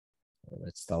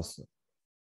Let's also.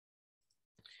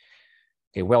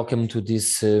 Okay, welcome to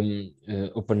this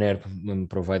OpenAIRE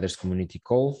providers community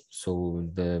call. So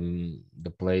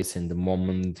the place and the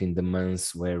moment in the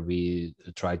month where we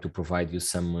try to provide you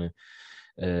some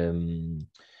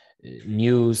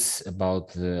news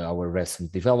about our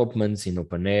recent developments in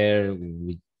OpenAIRE,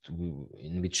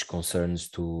 in which concerns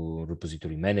to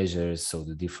repository managers, so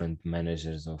the different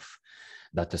managers of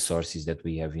data sources that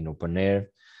we have in OpenAIRE,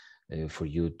 for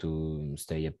you to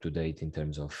stay up to date in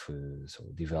terms of so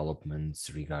developments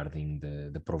regarding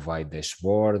the provide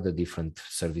dashboard, the different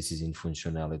services and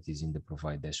functionalities in the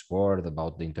provide dashboard,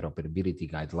 about the interoperability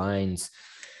guidelines,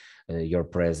 your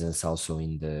presence also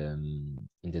in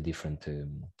the different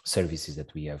services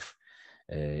that we have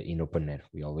in OpenAIRE.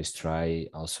 We always try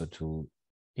also to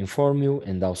inform you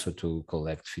and also to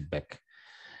collect feedback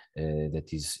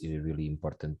that is really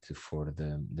important for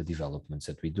the developments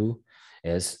that we do,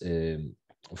 as the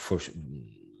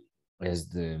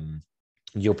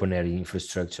OpenAIRE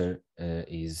infrastructure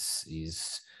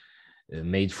is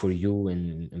made for you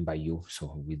and by you.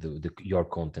 So with your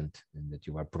content that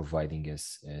you are providing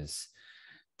as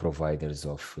providers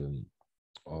of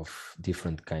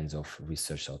different kinds of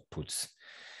research outputs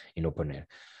in OpenAIRE.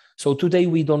 So today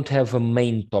we don't have a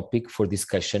main topic for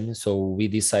discussion, so we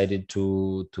decided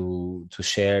to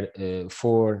share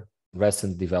 4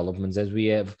 recent developments, as we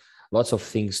have lots of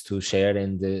things to share,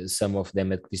 and some of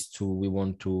them, at least 2, we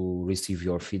want to receive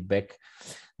your feedback.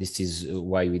 This is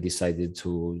why we decided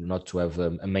not to have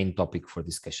a main topic for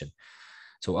discussion.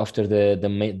 So after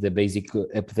the basic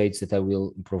updates that I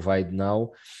will provide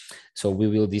now, so we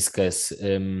will discuss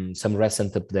some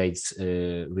recent updates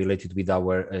related with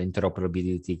our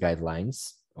interoperability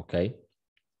guidelines, okay,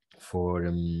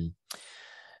 for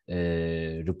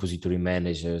repository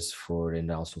managers, and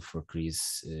also for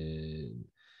CRIS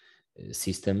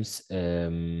systems.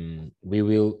 We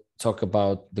will talk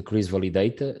about the CRIS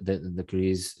validator, the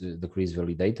CRIS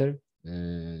validator,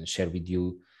 share with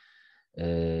you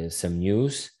some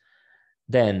news.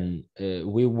 Then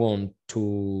we want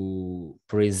to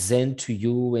present to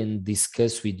you and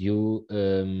discuss with you.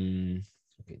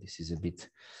 Okay, this is a bit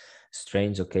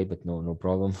strange, okay, but no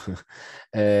problem.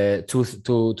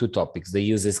 Two topics: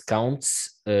 the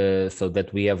UsageCounts, so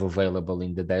that we have available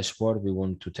in the dashboard. We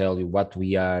want to tell you what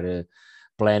we are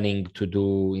planning to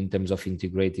do in terms of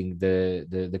integrating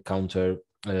the counter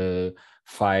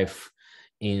 5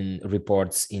 in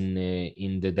reports in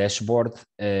the dashboard,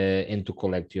 and to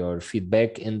collect your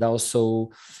feedback, and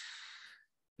also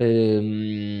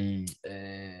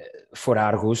for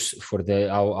ARGOS, for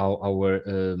our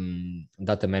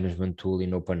data management tool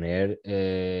in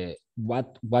OpenAIRE.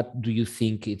 What do you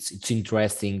think it's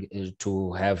interesting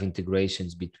to have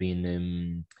integrations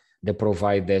between the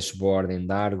provide dashboard and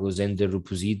ARGOS, and the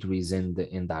repositories and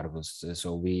ARGOS?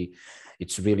 So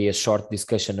it's really a short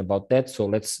discussion about that. So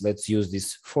let's use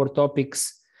these 4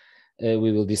 topics.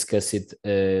 We will discuss it,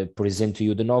 present to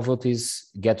you the novelties,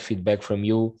 get feedback from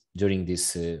you during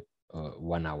this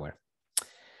 1 hour.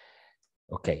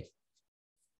 Okay,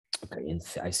 and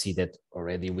I see that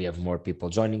already we have more people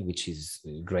joining, which is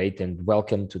great, and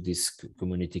welcome to this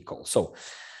community call. So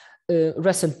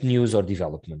recent news or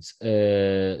developments.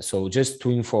 So just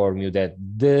to inform you that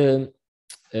the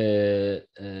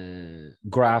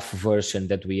graph version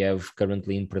that we have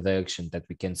currently in production, that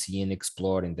we can see and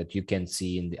explore, and that you can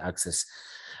see in the access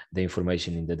the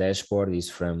information in the dashboard, is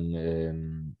from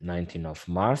 19th of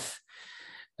March.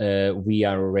 We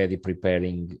are already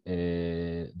preparing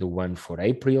the one for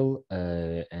April,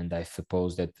 and I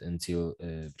suppose that until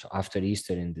after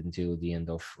Easter and until the end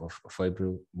of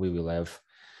April, we will have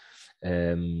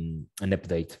an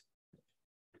update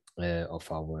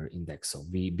of our index. So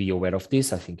be aware of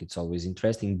this. I think it's always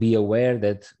interesting. Be aware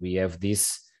that we have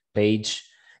this page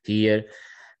here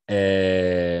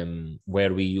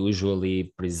where we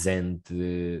usually present,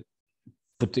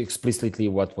 put explicitly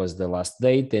what was the last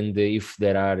date, and if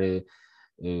there are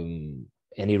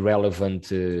any relevant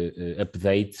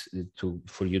update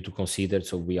for you to consider.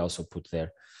 So we also put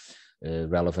there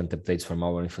relevant updates from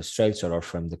our infrastructure or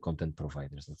from the content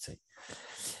providers, let's say.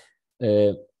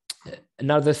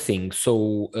 Another thing,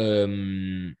 so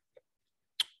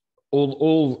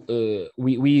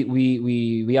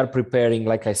we are preparing,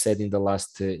 like I said in the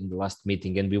last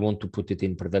meeting, and we want to put it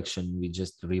in production. We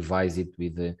just revise it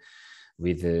with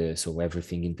so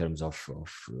everything in terms of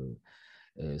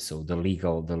so the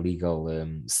legal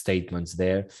statements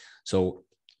there. So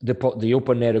the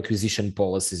OpenAIRE acquisition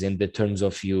policies and the terms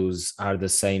of use are the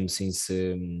same since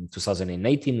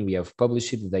 2018. We have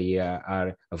published it. They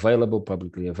are available,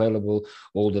 publicly available.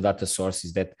 All the data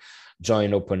sources that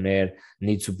join OpenAIRE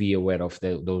need to be aware of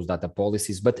those data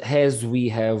policies. But as we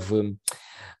have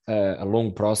a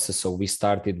long process, so we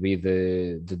started with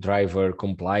the driver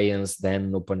compliance,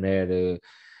 then OpenAIRE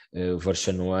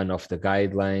version 1 of the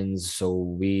guidelines. So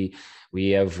we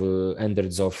have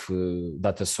hundreds of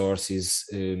data sources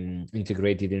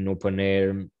integrated in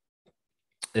OpenAIRE.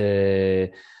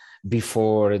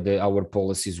 Before our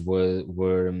policies were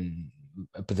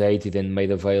updated and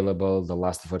made available, the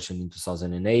last version in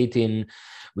 2018.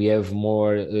 We have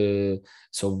more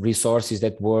so resources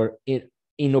that were in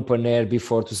OpenAIRE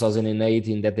before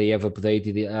 2018 that they have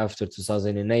updated after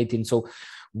 2018. So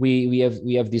we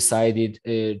have decided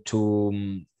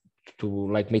to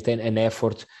like maintain an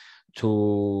effort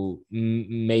to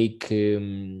make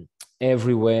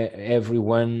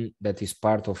everyone that is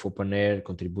part of OpenAIRE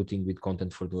contributing with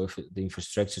content for the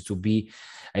infrastructure to be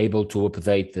able to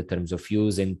update the terms of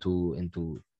use and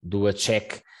to do a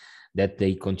check that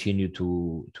they continue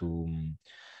to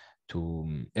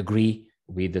agree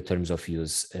with the terms of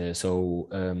use. So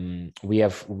we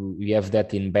have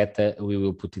that in beta. We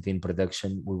will put it in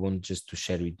production. We want just to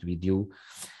share it with you.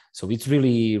 So it's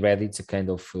really ready. It's a kind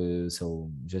of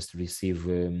so just receive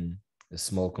a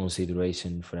small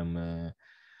consideration from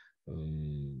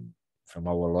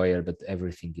our lawyer, but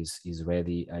everything is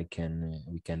ready. We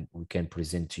can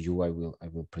present to you. I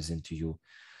will present to you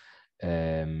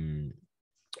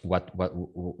what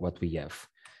we have.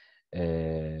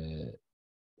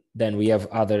 Then we have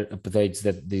other updates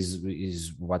that this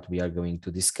is what we are going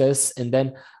to discuss, and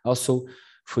then also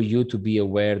for you to be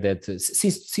aware that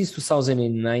since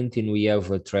 2019 we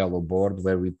have a Trello board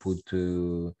where we put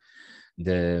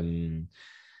the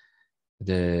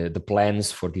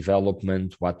plans for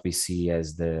development, what we see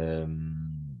as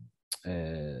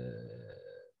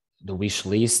the wish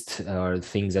list or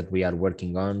things that we are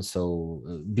working on. So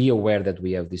be aware that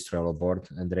we have this Trello board.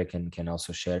 Andre can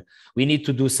also share. We need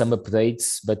to do some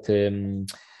updates, but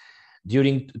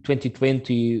during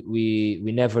 2020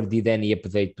 we never did any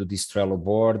update to this Trello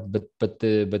board, but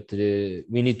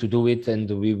we need to do it, and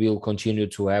we will continue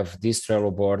to have this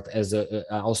Trello board as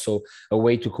also a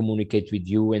way to communicate with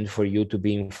you and for you to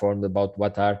be informed about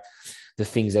what are the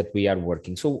things that we are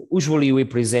working. So usually we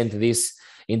present this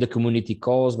in the community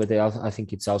calls, but I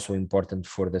think it's also important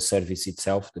for the service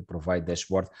itself to provide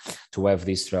dashboard to have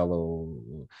this Trello.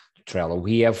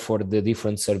 We have for the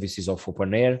different services of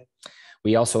OpenAIRE.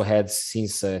 We also had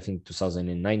since I think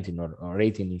 2019 or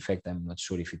 18, in fact, I'm not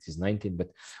sure if it is 19,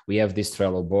 but we have this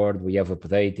Trello board. We have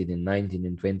updated in 19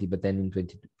 and 20, but then in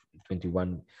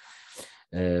 2021,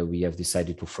 we have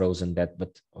decided to frozen that,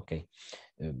 but okay.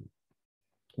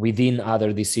 Within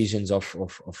other decisions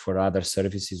for other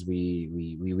services,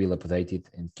 we will update it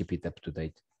and keep it up to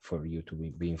date for you to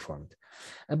be informed.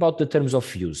 About the terms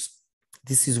of use,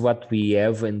 this is what we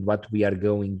have and what we are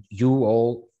going, you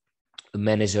all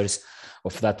managers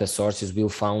of data sources will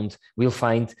find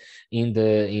in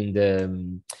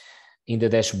the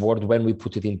dashboard when we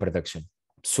put it in production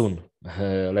soon.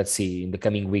 Let's see, in the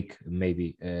coming week,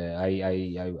 maybe.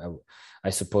 I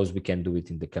suppose we can do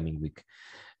it in the coming week.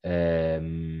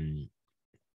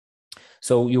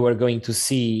 So you are going to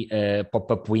see a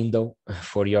pop-up window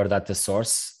for your data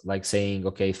source, like saying,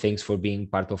 okay, thanks for being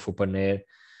part of OpenAIRE.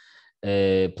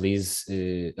 Please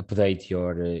update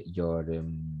your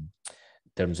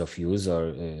terms of use,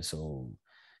 or so,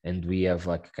 and we have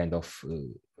like a kind of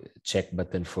check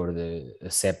button for the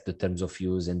accept the terms of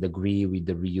use and agree with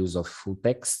the reuse of full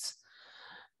text.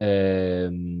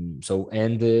 So,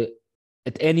 and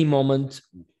at any moment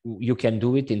you can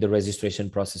do it in the registration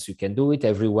process. You can do it.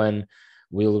 Everyone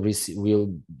will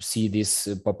see this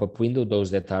pop-up window.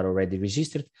 Those that are already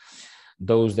registered,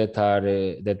 those that are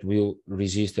that will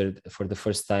register for the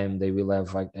first time, they will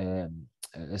have like a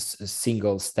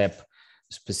single step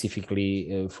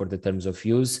specifically for the terms of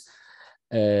use.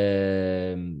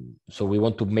 So we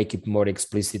want to make it more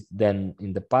explicit than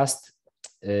in the past.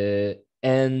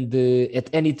 And at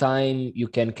any time you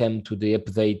can come to the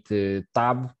update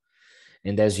tab,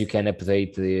 and as you can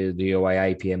update the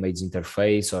OAI PMH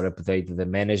interface or update the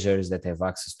managers that have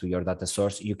access to your data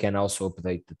source, you can also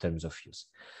update the terms of use.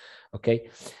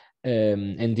 Okay.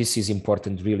 And this is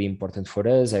important, really important for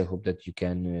us. I hope that you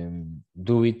can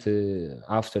do it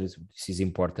after. This is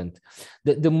important.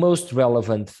 The most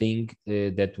relevant thing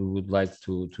that we would like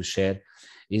to share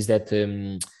is that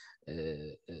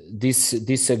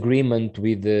this agreement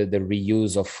with the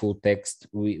reuse of full text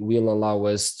will allow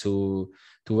us to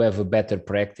have a better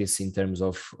practice in terms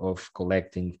of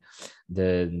collecting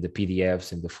the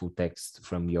PDFs and the full text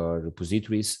from your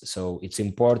repositories. So it's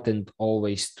important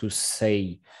always to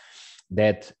say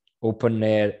that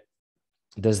OpenAIRE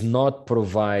does not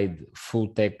provide full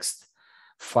text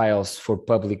files for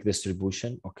public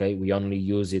distribution. Okay, we only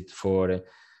use it for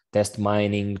test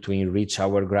mining to enrich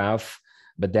our graph,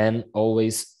 but then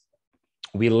always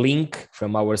we link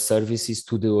from our services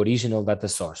to the original data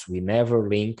source. We never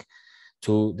link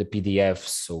to the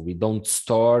PDFs. So we don't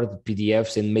store the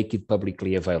PDFs and make it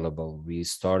publicly available. We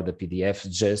store the PDFs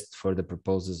just for the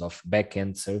purposes of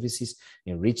backend services,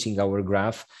 enriching our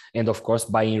graph. And of course,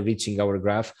 by enriching our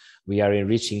graph, we are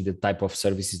enriching the type of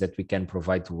services that we can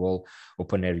provide to all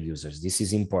OpenAIRE users. This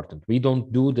is important. We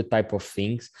don't do the type of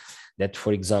things that,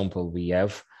 for example, we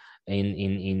have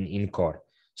in core.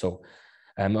 So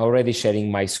I'm already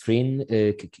sharing my screen.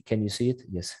 Can you see it?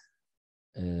 Yes.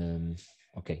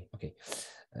 Okay.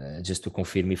 Just to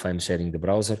confirm if I'm sharing the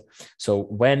browser. So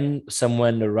when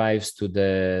someone arrives to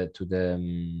the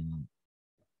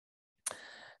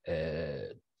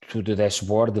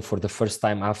dashboard for the first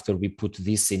time after we put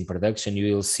this in production,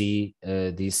 you will see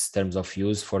these terms of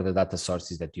use for the data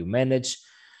sources that you manage.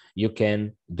 You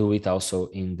can do it also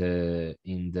in the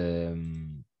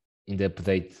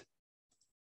update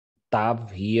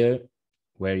tab here,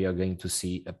 where you're going to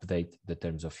see update the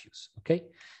terms of use, okay?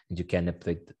 And you can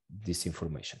update this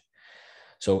information.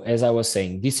 So as I was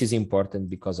saying, this is important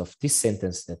because of this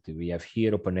sentence that we have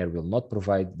here. OpenAIRE will not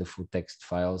provide the full text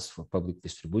files for public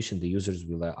distribution. The users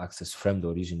will access from the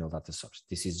original data source.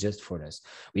 This is just for us.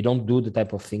 We don't do the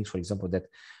type of things, for example, that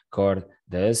Core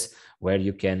does, where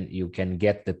you can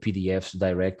get the PDFs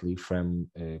directly from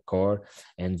Core,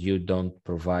 and you don't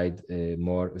provide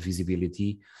more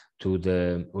visibility to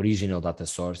the original data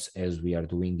source as we are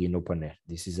doing in OpenAIRE.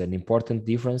 This is an important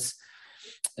difference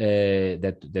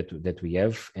that we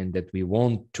have and that we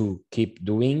want to keep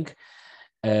doing.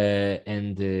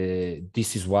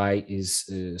 This is why is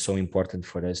so important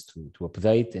for us to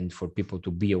update and for people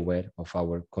to be aware of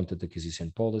our content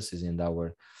acquisition policies and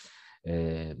our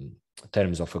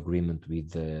terms of agreement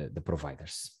with the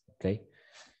providers. Okay,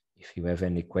 if you have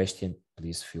any question,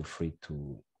 please feel free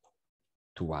to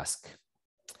ask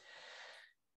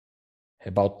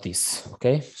about this.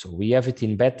 Okay, so we have it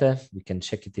in beta, we can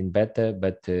check it in beta,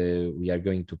 but we are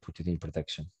going to put it in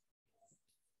production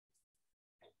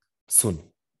soon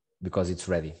because it's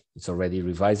ready. It's already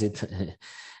revised.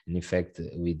 And in fact,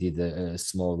 we did a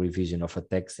small revision of a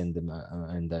text, and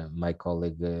my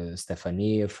colleague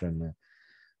Stephanie from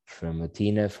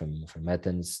Athena, from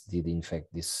Athens, did in fact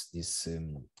this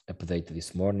update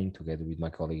this morning together with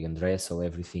my colleague Andrea. So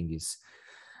everything is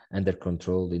under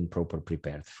control and proper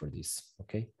prepared for this.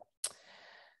 Okay.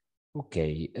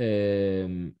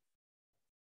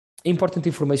 Important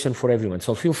information for everyone.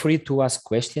 So feel free to ask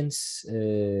questions.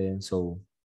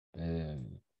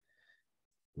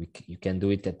 You can do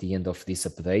it at the end of these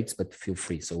updates, but feel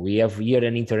free. So we have here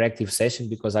an interactive session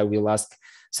because I will ask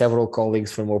several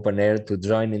colleagues from OpenAIRE to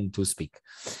join and to speak.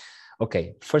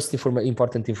 Okay, first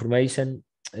important information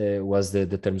was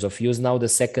the terms of use. Now the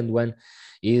second one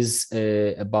is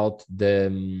about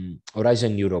the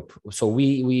Horizon Europe. So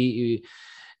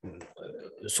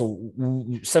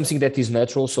something that is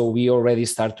natural. So we already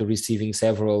start receiving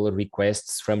several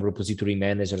requests from repository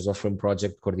managers or from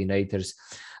project coordinators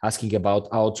asking about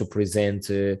how to present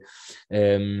the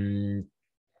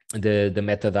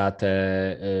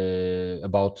metadata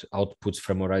about outputs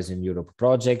from Horizon Europe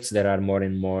projects. There are more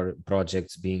and more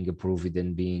projects being approved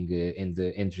and being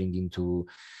entering into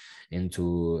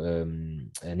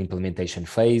an implementation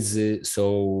phase.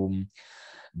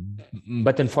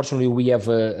 But unfortunately, we have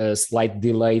a slight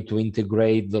delay to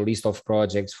integrate the list of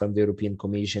projects from the European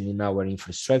Commission in our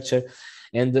infrastructure.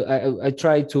 And I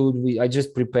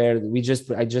just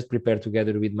prepared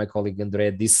together with my colleague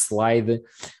Andrea this slide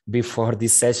before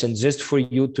this session, just for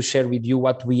you to share with you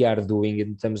what we are doing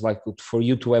in terms like for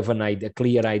you to have a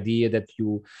clear idea that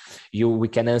we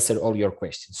can answer all your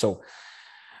questions. So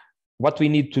what we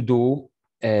need to do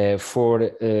for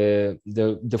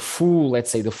the full, let's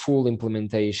say the full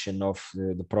implementation of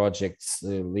the projects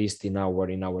list in our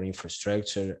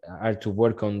infrastructure are to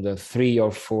work on the 3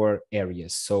 or 4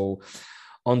 areas. So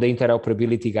on the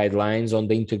interoperability guidelines, on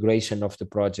the integration of the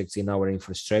projects in our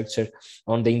infrastructure,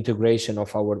 on the integration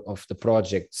of the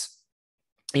projects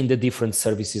in the different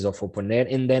services of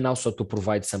OpenAIRE, and then also to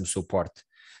provide some support,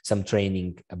 some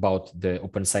training about the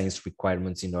open science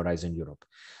requirements in Horizon Europe.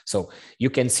 So you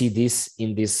can see this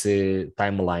in this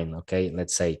timeline, okay?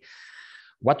 Let's say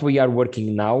what we are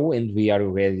working now, and we are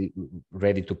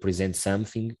ready to present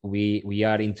something. We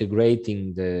are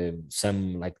integrating the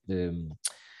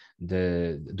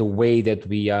the way that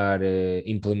we are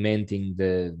implementing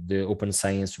the open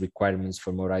science requirements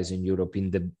from Horizon Europe in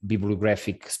the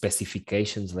bibliographic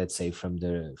specifications, let's say from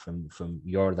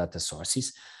your data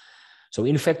sources. So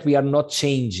in fact, we are not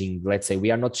changing, let's say, we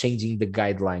are not changing the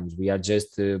guidelines. We are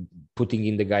just putting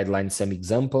in the guidelines some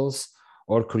examples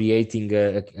or creating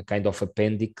a kind of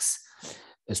appendix,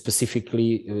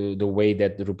 specifically the way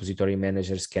that the repository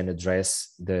managers can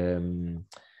address the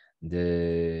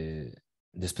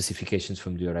specifications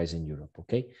from the Horizon Europe,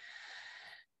 okay?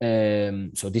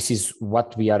 So this is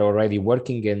what we are already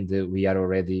working, and we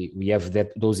have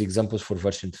those examples for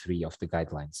version 3 of the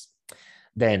guidelines.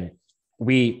 Then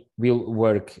we will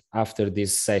work after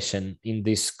this session in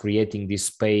creating this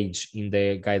page in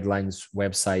the guidelines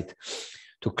website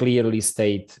to clearly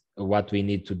state what we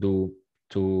need to do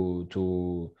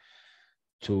to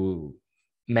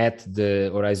met the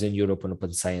Horizon Europe and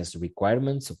Open Science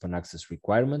requirements, open access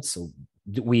requirements. So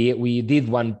we did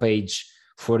one page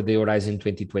for the Horizon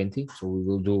 2020. So we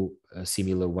will do a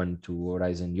similar one to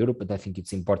Horizon Europe, but I think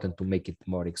it's important to make it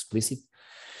more explicit.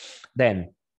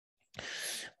 Then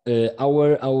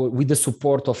with the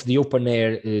support of the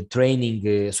OpenAIRE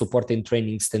training, support and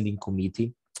training standing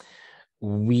committee,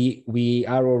 we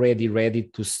are already ready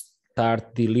to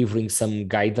start delivering some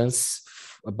guidance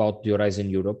about the Horizon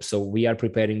Europe. So we are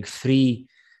preparing 3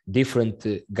 different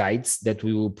guides that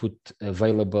we will put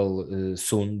available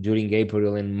soon during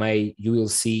April and May. You will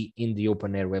see in the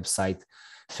OpenAIRE website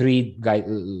 3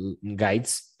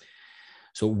 guides.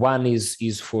 So one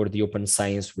is for the open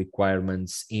science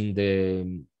requirements in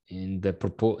the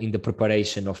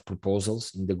preparation of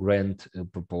proposals, in the grant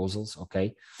proposals.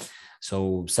 Okay,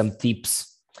 so some tips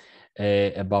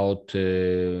about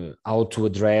how to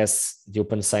address the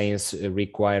open science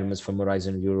requirements from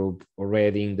Horizon Europe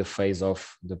already in the phase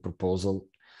of the proposal.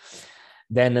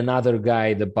 Then another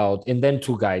guide about, and then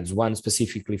 2 guides, one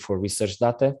specifically for research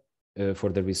data, for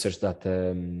the research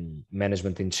data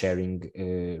management and sharing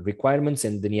requirements,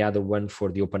 and then the other one for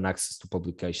the open access to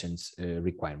publications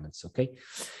requirements. Okay,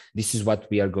 this is what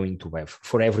we are going to have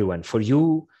for everyone. For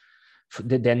you,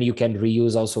 then you can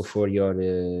reuse also for your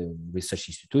research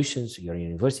institutions, your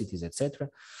universities, etc.,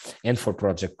 and for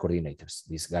project coordinators.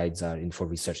 These guides are for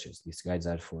researchers. These guides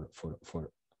are for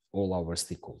all our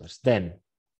stakeholders. Then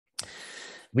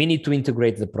we need to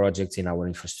integrate the projects in our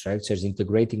infrastructures.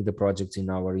 Integrating the projects in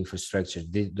our infrastructure,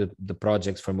 the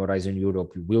projects from Horizon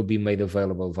Europe will be made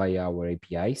available via our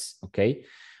APIs, okay,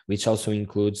 which also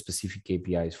includes specific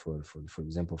APIs for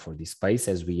example, for this space,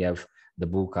 as we have the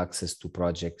bulk access to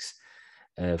projects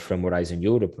from Horizon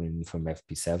Europe and from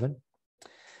FP7.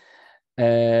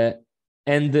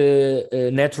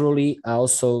 Naturally,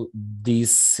 also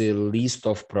this list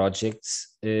of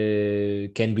projects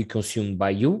can be consumed by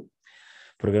you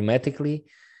programmatically,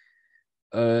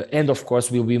 and of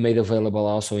course will be made available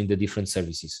also in the different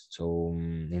services. So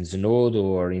in the node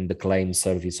or in the claim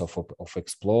service of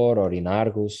Explore or in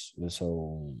ARGOS.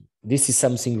 So this is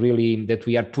something really that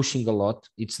we are pushing a lot.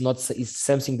 It's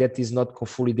something that is not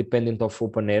fully dependent of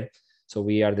OpenAIRE. So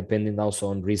we are dependent also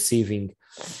on receiving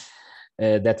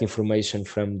that information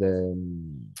from the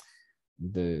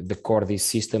CORDIS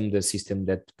system, the system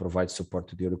that provides support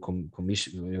to the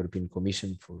European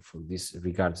Commission for this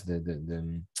regards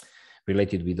the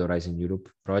related with Horizon Europe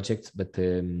projects. But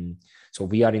so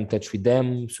we are in touch with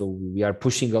them. So we are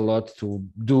pushing a lot to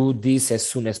do this as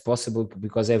soon as possible,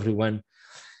 because everyone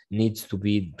needs to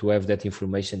have that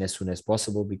information as soon as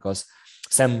possible, because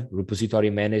some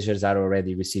repository managers are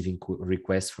already receiving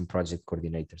requests from project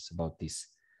coordinators about this.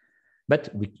 But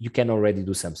you can already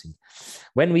do something.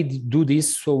 When we do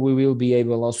this, so we will be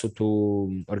able also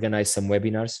to organize some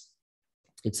webinars.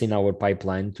 It's in our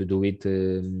pipeline to do it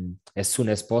as soon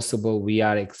as possible. We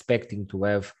are expecting to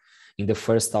have in the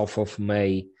first half of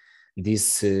May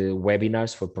these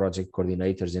webinars for project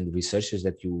coordinators and researchers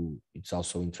that it's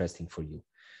also interesting for you.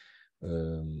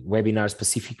 Webinars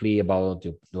specifically about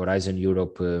the Horizon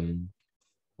Europe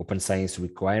open science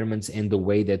requirements and the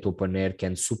way that OpenAIRE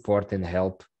can support and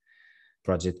help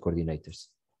project coordinators.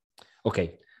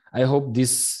 Okay, I hope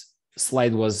this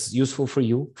slide was useful for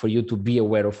you to be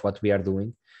aware of what we are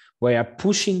doing. We are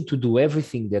pushing to do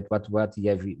everything that what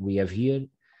we have here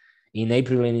in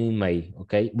April and in May.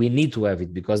 Okay, we need to have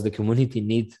it because the community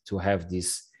needs to have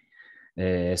this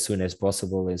as soon as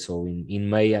possible. And so in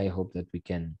May, I hope that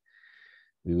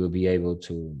we will be able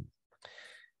to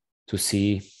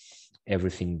see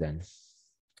everything done.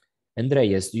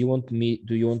 Andreas, do you want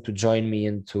to join me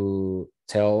and to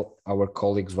tell our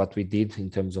colleagues what we did in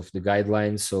terms of the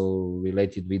guidelines, so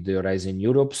related with the Horizon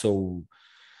Europe? So,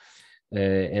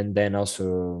 and then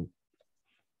also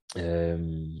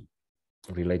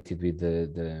related with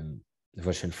the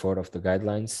version 4 of the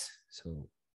guidelines. So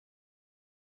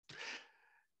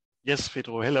yes,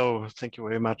 Pedro, hello, thank you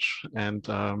very much, and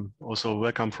also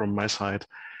welcome from my side.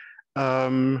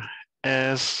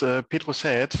 As Pedro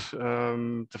said,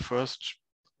 the first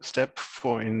step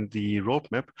in the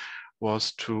roadmap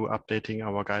was to updating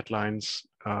our guidelines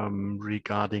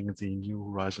regarding the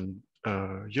new Horizon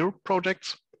Europe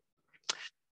projects.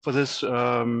 For this,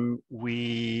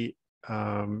 we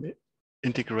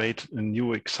integrate a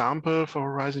new example for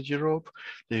Horizon Europe.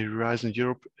 The Horizon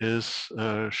Europe is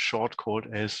short code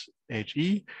as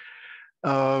HE.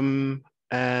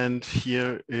 And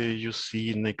here you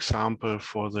see an example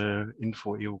for the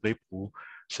info-EU-repro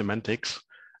semantics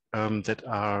that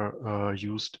are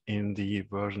used in the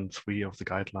version 3 of the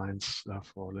guidelines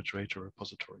for literature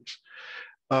repositories.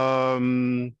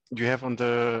 You have on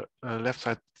the left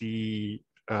side the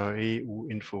EU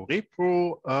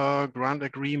info-repro grant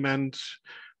agreement,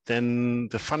 then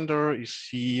the funder is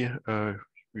the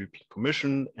European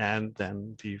Commission, and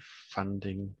then the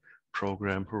funding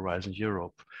program Horizon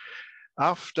Europe.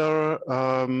 After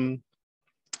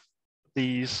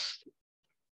these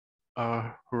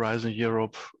Horizon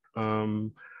Europe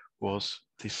was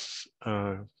this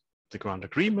the grant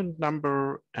agreement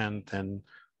number, and then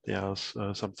there's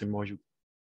something more you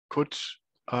could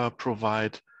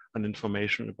provide an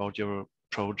information about your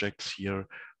projects here,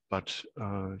 but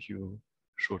you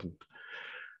shouldn't.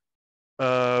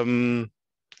 And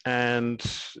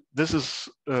this is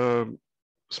a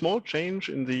small change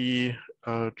in the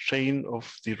chain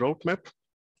of the roadmap.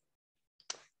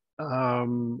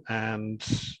 And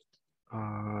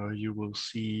you will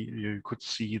see, you could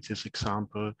see this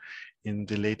example in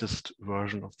the latest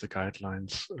version of the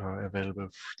guidelines available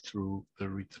through the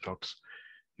Read the Docs.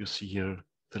 You see here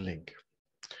the link.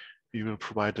 We will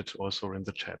provide it also in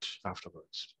the chat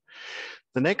afterwards.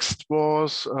 The next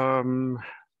was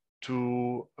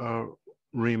to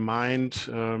remind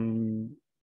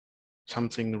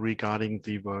something regarding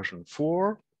the version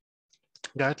 4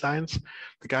 guidelines.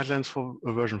 The guidelines for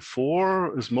version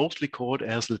 4 is mostly called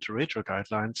as literature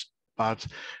guidelines, but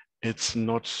it's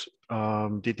not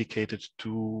dedicated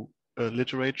to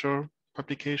literature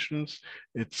publications.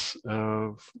 It's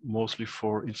mostly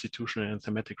for institutional and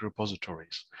thematic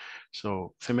repositories.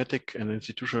 So thematic and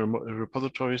institutional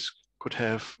repositories could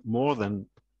have more than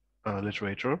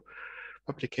literature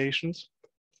publications.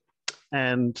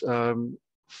 And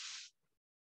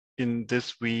in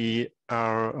this, we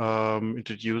are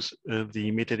introduce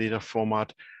the metadata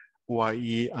format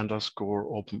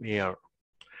OpenAIRE.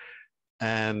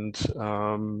 And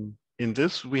in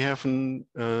this, we have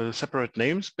a separate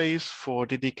namespace for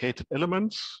dedicated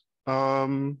elements.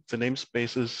 The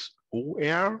namespace is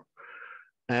OAIRE,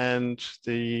 and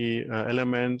the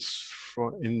elements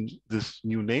in this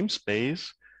new namespace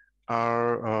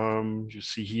are, you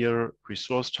see here,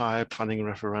 resource type, funding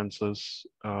references,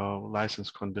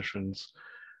 license conditions,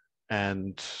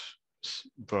 and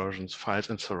versions, files,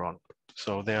 and so on.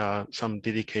 So there are some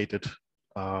dedicated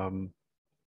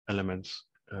elements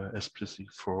explicitly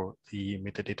for the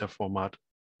metadata format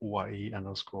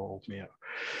OpenAIRE.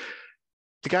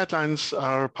 The guidelines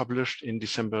are published in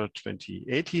December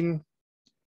 2018.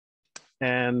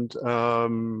 And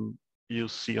you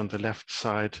see on the left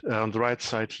side, on the right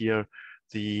side here,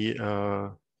 the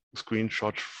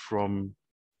screenshot from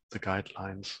the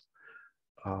guidelines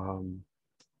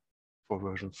for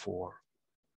version 4.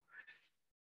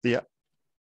 The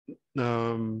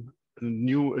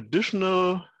new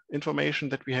additional information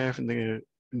that we have in the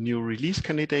new release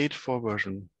candidate for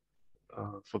version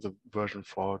for the version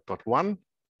 4.1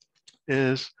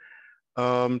 is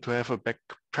to have a back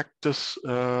practice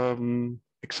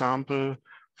example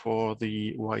for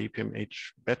the OAI-PMH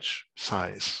batch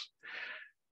size.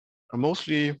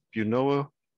 Mostly, you know,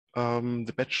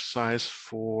 the batch size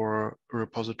for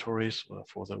repositories or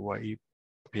for the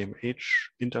OAI-PMH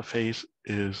interface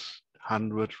is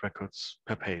 100 records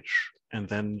per page. And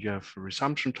then you have a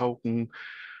resumption token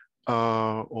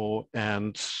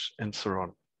and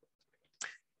so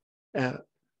on.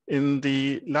 In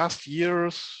the last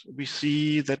years, we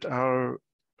see that our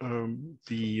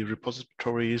the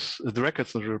repositories, the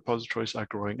records in the repositories are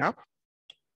growing up,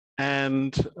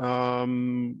 and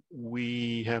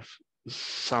we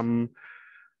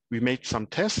made some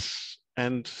tests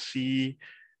and see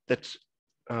that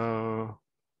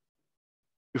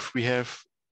if we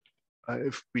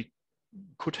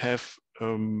could have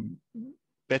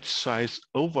batch size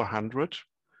over 100.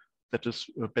 That is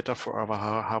better for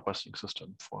our harvesting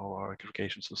system, for our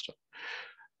aggregation system.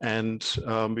 And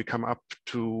we come up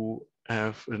to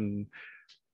have a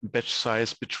batch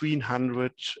size between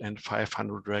 100 and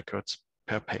 500 records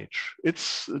per page. It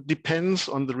depends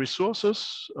on the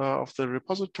resources of the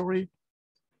repository.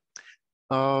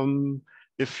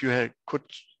 If you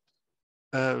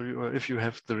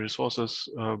have the resources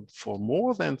for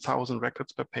more than 1,000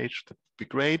 records per page, that would be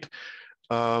great.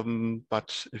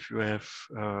 But if you have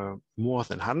more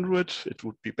than 100, it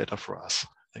would be better for us.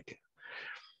 Okay.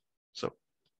 So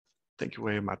thank you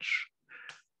very much.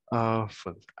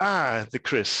 The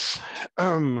CRIS.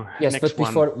 Yes, but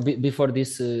before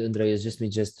this, Andreas,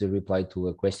 just to reply to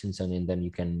a question, and then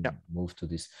you can move to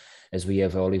this, as we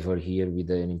have Oliver here with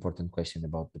an important question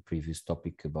about the previous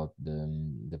topic about the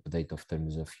update of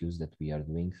terms of use that we are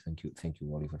doing. Thank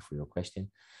you, Oliver, for your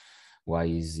question. Why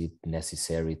is it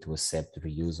necessary to accept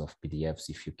reuse of PDFs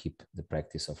if you keep the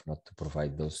practice of not to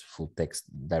provide those full text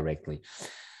directly?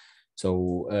 So,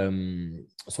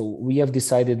 so we have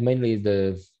decided mainly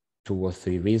the 2 or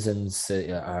 3 reasons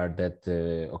are that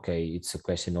okay, it's a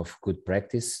question of good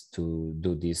practice to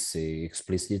do this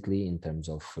explicitly in terms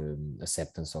of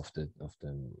acceptance of the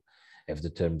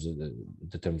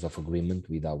terms of agreement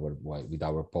with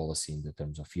our policy in the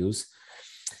terms of use.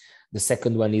 The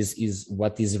second one is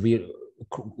what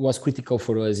was critical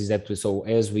for us is that so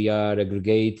as we are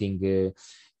aggregating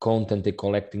content and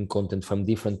collecting content from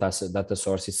different data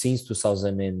sources since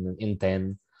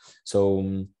 2010,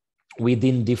 so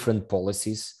within different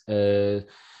policies,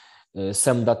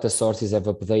 some data sources have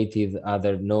updated,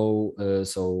 other no.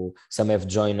 So some have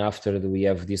joined after we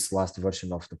have this last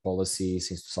version of the policy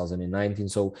since 2019.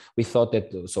 So we thought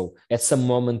that so at some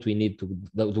moment we need to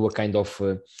do a kind of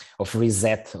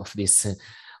reset of this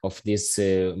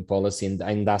policy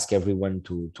and ask everyone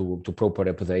to proper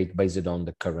update based on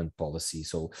the current policy.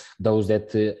 So those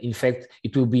that in fact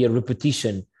it will be a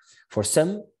repetition for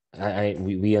some.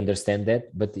 We understand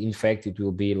that, but in fact it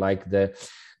will be like the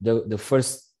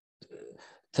first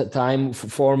time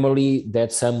formally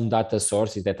that some data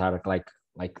sources that are like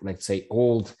let's say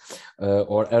old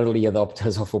or early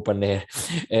adopters of OpenAIRE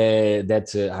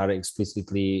that are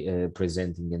explicitly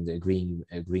presenting and agreeing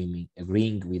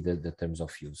with the terms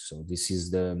of use. So this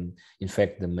is in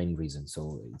fact the main reason.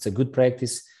 So it's a good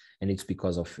practice, and it's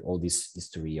because of all this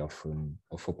history of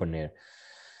OpenAIRE.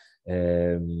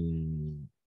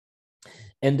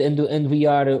 And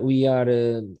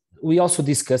we also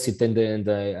discuss it, and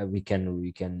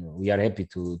we are happy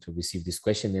to receive this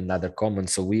question and other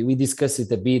comments. So we discuss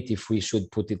it a bit, if we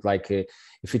should put it like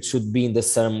if it should be in the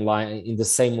same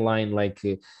line like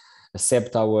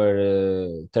accept our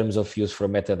terms of use for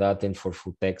metadata and for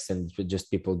full text, and just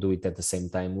people do it at the same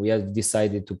time. We have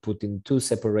decided to put in 2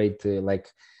 separate like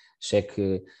check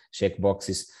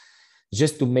boxes,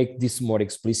 just to make this more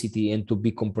explicit and to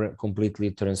be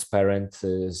completely transparent,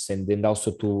 and then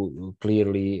also to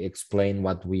clearly explain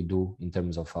what we do in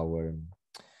terms of our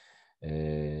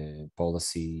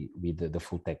policy with the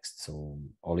full text. So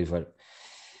Oliver,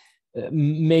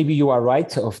 maybe you are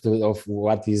right of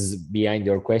what is behind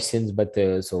your questions, but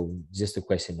so just a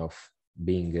question of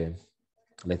being,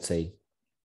 let's say,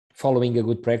 following a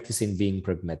good practice and being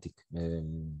pragmatic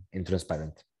and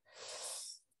transparent.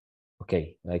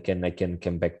 Okay, I can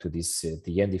come back to this at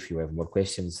the end if you have more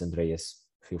questions. Andreas,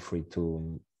 feel free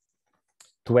to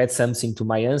add something to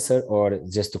my answer, or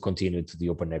just to continue to the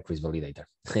OpenAIRE CRIS validator.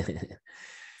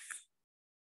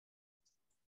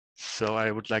 So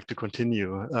I would like to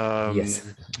continue yes.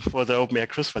 for the OpenAIRE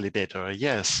CRIS validator.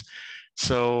 Yes.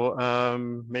 So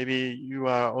maybe you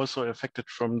are also affected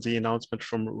from the announcement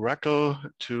from Oracle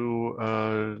to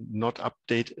not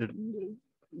update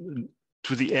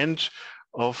to the end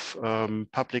of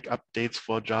public updates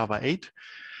for Java 8.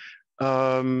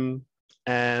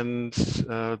 And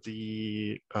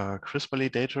the CRIS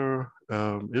validator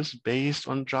is based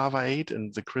on Java 8,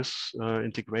 and the CRIS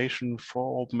integration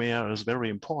for OpenAIRE is very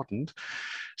important.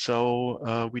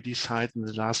 So we decided in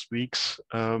the last weeks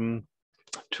to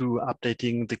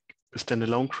updating the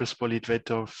standalone CRIS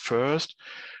validator first,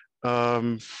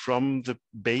 from the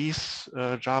base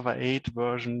Java 8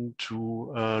 version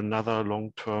to another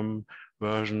long-term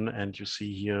version. And you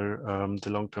see here the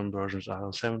long-term versions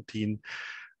are 17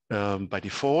 by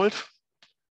default.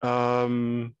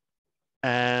 And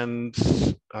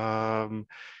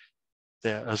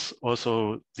there is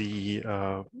also the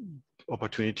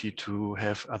opportunity to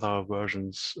have other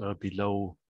versions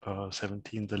below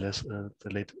 17, the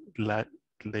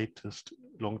latest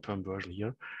long-term version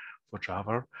here for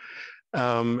Java.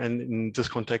 And in this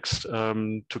context,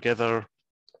 together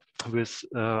with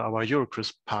our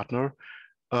EuroCRIS partner,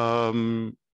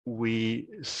 we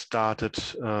started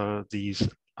these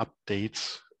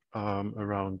updates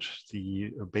around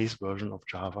the base version of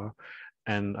Java.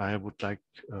 And I would like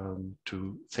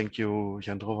to thank you,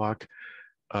 Jan Drowak,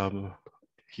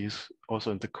 he's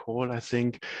also in the call, I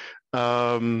think,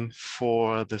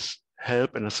 for this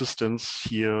help and assistance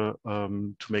here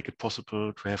to make it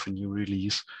possible to have a new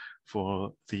release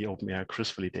for the OpenAIRE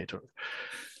CRIS validator.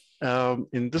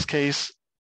 In this case,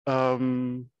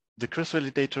 the CRIS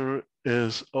validator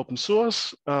is open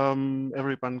source.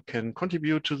 Everyone can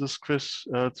contribute to this CRIS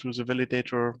through the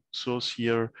validator source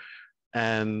here.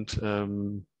 And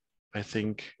I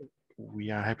think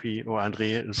we are happy, or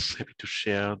Andrea is happy to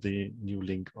share the new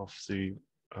link of the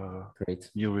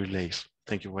new release.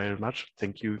 Thank you very much.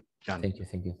 Thank you, Jan. Thank you.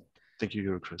 Thank you. Thank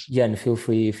you, Chris. Jan, feel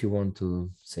free if you want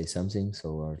to say something.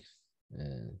 So,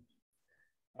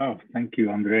 oh, thank you,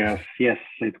 Andreas. Yes,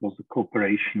 it was a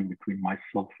cooperation between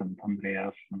myself and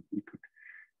Andreas, and we could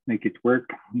make it work,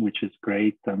 which is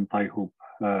great. And I hope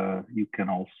you can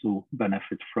also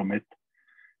benefit from it.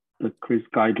 The CRIS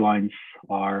guidelines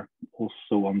are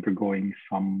also undergoing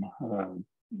some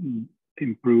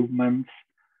improvements,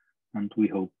 and we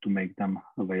hope to make them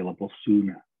available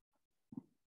soon.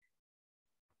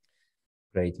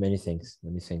 Great, many thanks,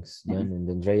 Jan and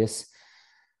Andreas.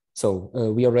 So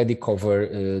we already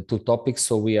cover 2 topics.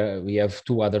 So we have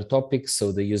 2 other topics.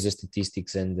 So the user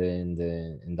statistics and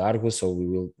ARGOS. So we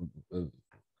will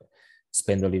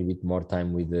spend a little bit more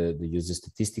time with the user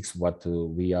statistics, what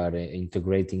we are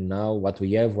integrating now, what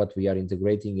we have, what we are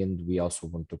integrating, and we also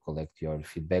want to collect your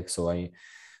feedback. So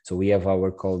we have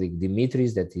our colleague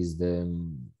Dimitris, that is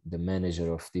the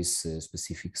manager of this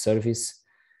specific service,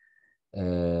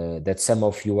 that some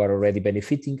of you are already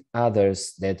benefiting,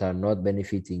 others that are not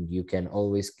benefiting. You can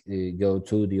always go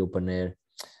to the OpenAIRE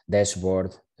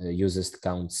dashboard,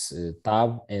 UsageCounts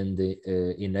tab, and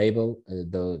enable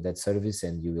that service,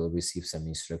 and you will receive some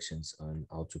instructions on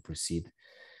how to proceed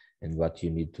and what you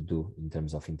need to do in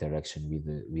terms of interaction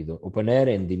with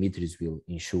OpenAIRE, and Dimitris will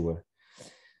ensure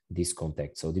this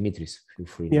contact. So Dimitris, feel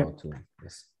free now to,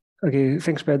 yes. Okay,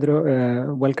 thanks,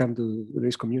 Pedro. Welcome to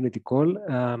this community call.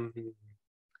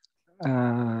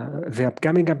 The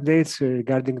upcoming updates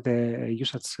regarding the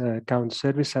UsageCounts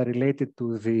service are related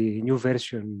to the new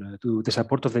version, to the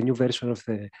support of the new version of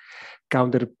the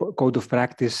Counter Code of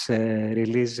Practice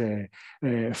release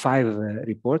 5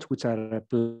 reports, which we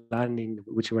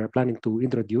are planning to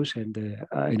introduce and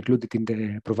include it in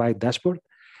the Provide dashboard.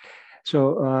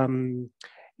 So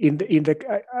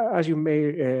as you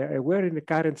may aware, in the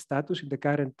current status, in the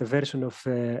current version of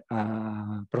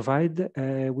Provide,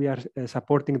 we are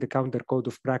supporting the Counter Code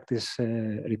of Practice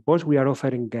reports. We are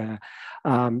offering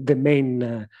the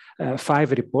main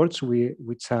 5 reports,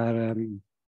 which are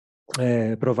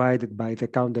provided by the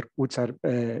Counter, which have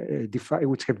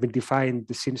been defined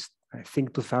since, I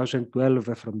think, 2012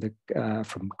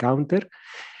 from Counter.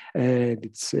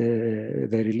 It's the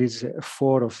release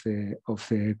 4 of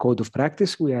the Code of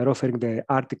Practice. We are offering the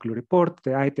article report,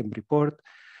 the item report,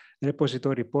 the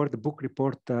repository report, the book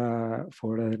report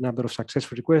for a number of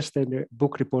successful requests, and the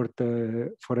book report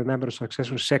for a number of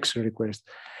successful section requests.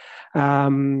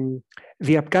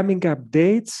 The upcoming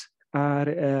updates are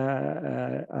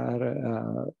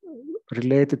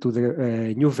related to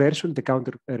the new version, the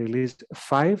Counter release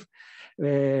 5.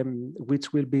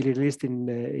 Which will be released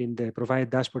in the Provide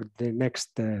dashboard the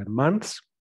next months.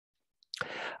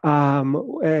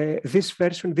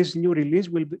 This new release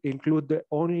will include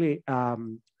only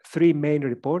 3 main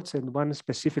reports and 1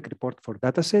 specific report for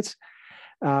datasets.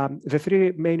 The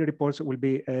 3 main reports will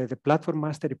be the Platform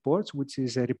Master reports, which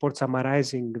is a report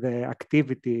summarizing the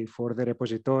activity for the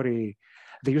repository,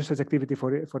 the usage activity for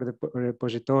the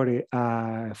repository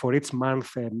for each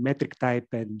month, metric type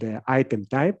and item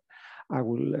type. I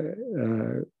will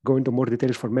go into more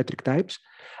details for metric types.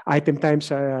 Item types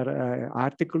are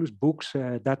articles, books,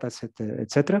 dataset,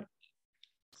 etc.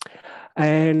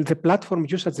 And the platform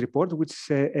usage report, which is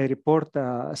a report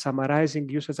summarizing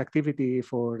usage activity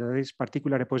for this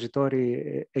particular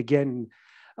repository, again,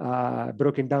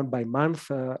 broken down by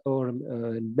month or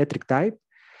metric type.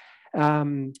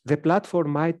 The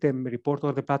platform item report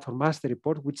or the platform master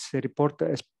report, which is a report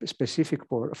specific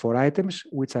for items,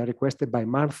 which are requested by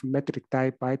month, metric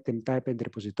type, item type, and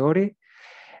repository.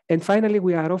 And finally,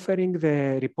 we are offering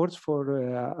the reports for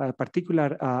a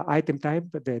particular item type,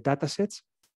 the datasets,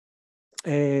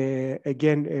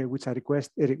 again, which are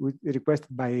requested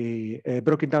by,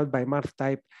 broken down by month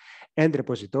type and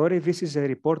repository. This is a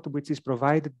report which is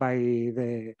provided by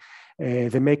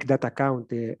the Make Data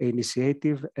Count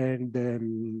initiative and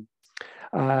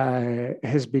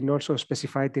has been also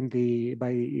specified in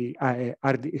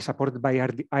supported by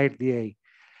IRDA.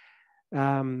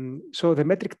 So the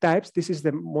metric types, this is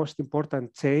the most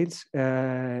important change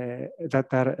that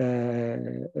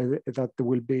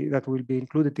will be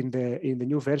included in the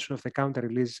new version of the counter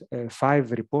release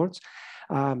 5 reports.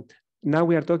 Now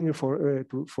we are talking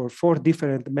for 4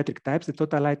 different metric types: the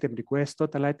total item request,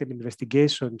 total item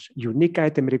investigations, unique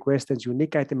item request, and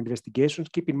unique item investigations.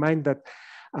 Keep in mind that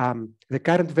the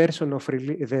current version of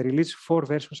the release 4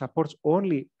 version supports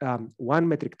only one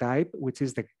metric type, which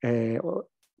is the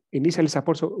initially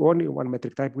supports only one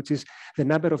metric type, which is the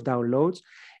number of downloads.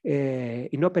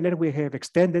 In OpenAIRE, we have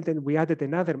extended and we added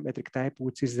another metric type,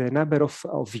 which is the number of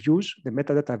views, the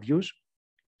metadata views.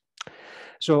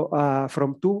 So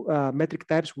from 2 metric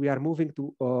types, we are moving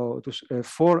to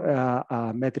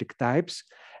 4 metric types.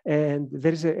 And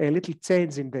there is a little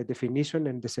change in the definition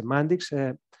and the semantics.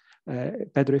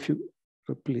 Pedro, if you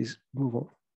please move on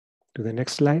to the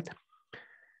next slide.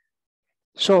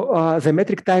 So the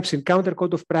metric types in Counter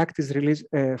Code of Practice release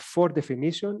 4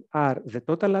 definition are the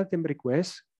total item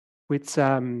request, which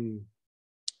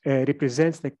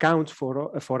represents the counts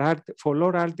for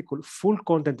all article full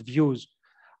content views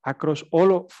across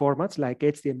all formats like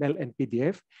HTML and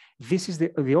PDF. This is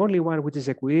the only one which is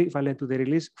equivalent to the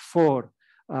release 4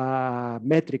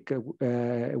 metric,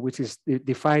 which is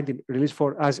defined in release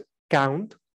 4 as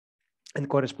count and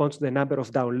corresponds to the number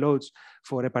of downloads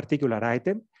for a particular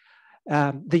item.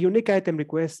 The unique item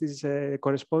request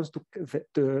corresponds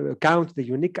to count the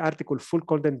unique article full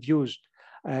content views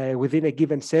within a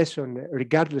given session,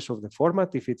 regardless of the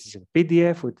format, if it's a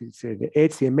PDF or it's an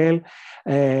HTML.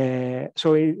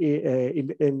 So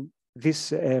in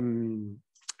this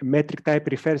metric type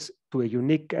refers to a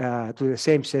unique, to the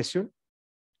same session.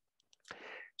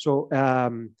 So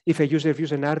if a user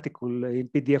views an article in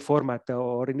PDF format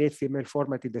or in HTML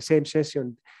format in the same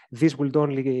session, this will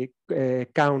only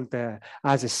count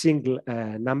as a single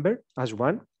number, as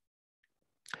one.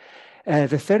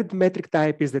 The third metric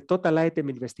type is the total item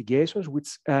investigations,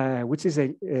 which is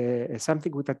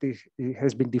something that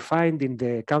has been defined in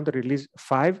the counter release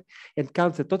 5 and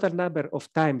counts the total number of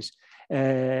times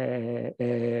that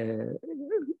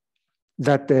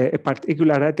a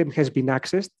particular item has been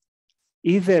accessed,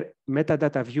 either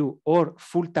metadata view or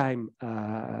full-time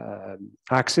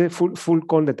access, full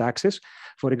content access,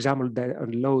 for example,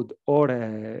 download or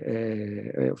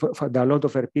download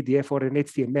of a PDF or an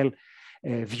HTML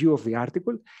view of the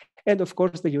article. And of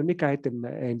course, the unique item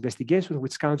investigation,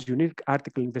 which counts unique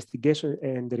article investigation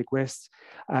and requests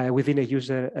within a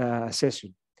user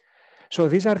session. So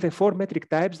these are the 4 metric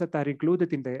types that are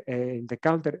included in the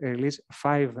counter release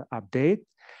 5 update.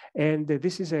 And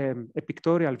this is a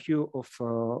pictorial view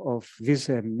of these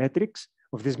metrics,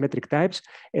 of these metric types.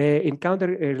 In counter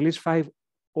release 5,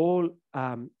 all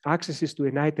accesses to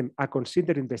an item are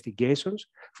considered investigations.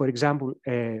 For example,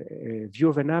 a view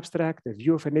of an abstract, a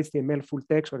view of an HTML full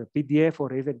text or a PDF,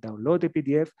 or even download a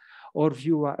PDF, or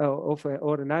view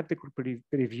or an article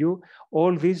preview.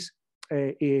 All these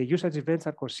usage events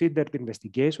are considered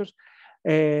investigations.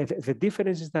 The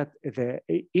difference is that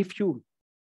if you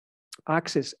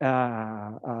access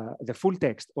the full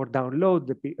text or download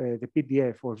the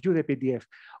PDF or view the PDF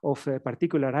of a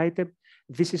particular item,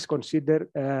 this is considered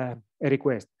a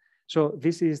request. So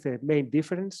this is the main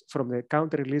difference from the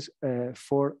counter release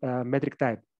for metric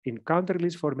type. In counter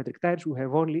release for metric types, we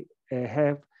only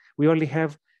have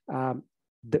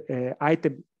the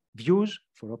item views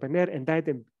for OpenAIRE and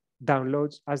item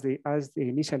downloads as they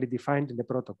initially defined in the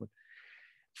protocol.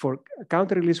 For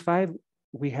counter release 5,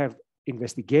 we have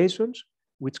investigations,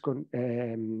 which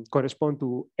correspond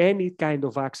to any kind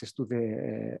of access to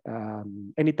the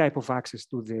any type of access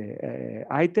to the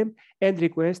item, and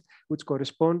request, which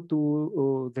correspond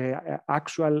to the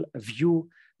actual view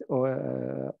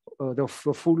or the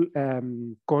full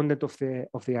content of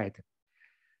the item.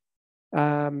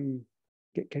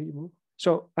 Can you move?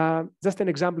 So just an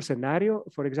example scenario.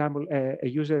 For example, a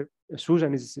user,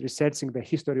 Susan, is researching the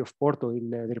history of Porto in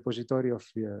the repository of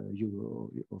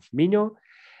Minho.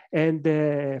 And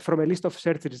from a list of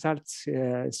search results,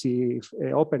 she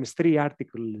opens 3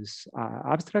 articles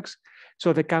abstracts.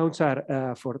 So the counts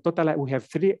are for total, we have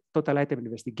 3 total item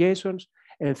investigations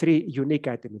and 3 unique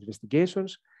item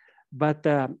investigations. But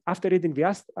after reading the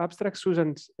abstract,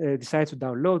 Susan decides to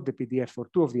download the PDF for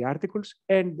 2 of the articles,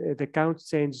 and the count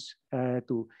changes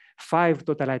to 5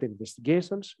 total item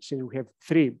investigations. Since we have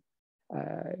 3,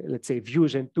 let's say,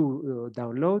 views and 2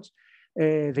 downloads,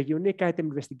 the unique item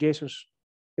investigations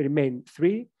remain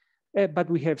 3. But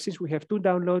since we have 2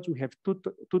 downloads, we have two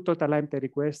total item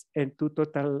requests and 2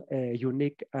 total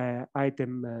unique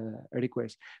item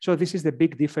requests. So this is the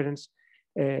big difference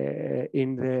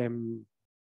in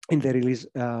the release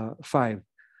 5.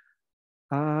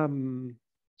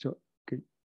 So can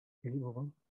you move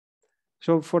on?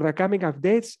 So for the coming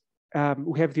updates,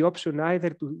 we have the option either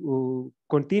to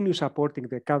continue supporting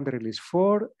the counter release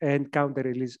 4 and counter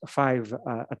release 5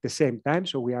 at the same time.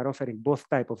 So we are offering both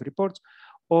type of reports,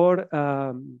 or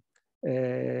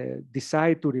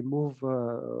decide to remove,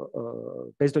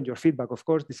 based on your feedback, of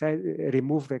course,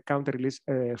 remove the counter release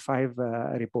 5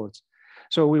 reports.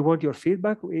 So we want your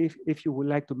feedback if you would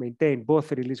like to maintain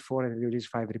both release 4 and release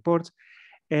 5 reports.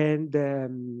 And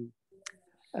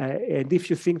if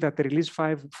you think that the release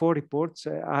 4 reports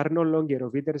are no longer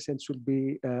of interest and should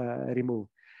be removed.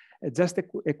 Just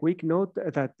a quick note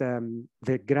that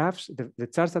the graphs, the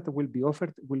charts that will be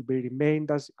offered will be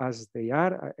remained as they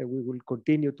are. We will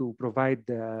continue to provide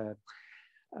the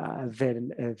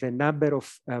number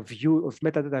of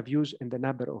metadata views and the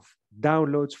number of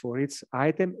downloads for each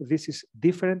item. This is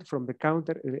different from the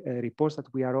counter reports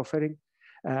that we are offering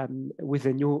with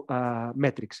the new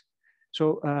metrics.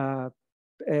 So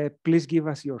please give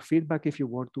us your feedback if you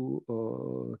want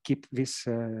to keep this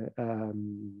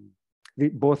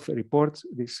both reports,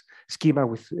 this schema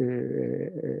with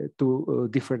two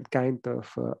different kind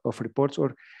of reports,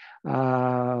 or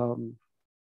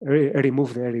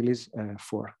remove the release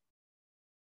 4.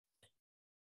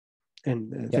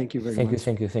 And thank you very much.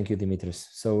 Thank you, Dimitris.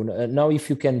 So now, if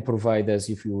you can provide us,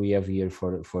 if we have here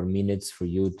for minutes for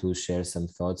you to share some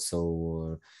thoughts,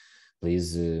 so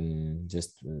please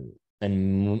just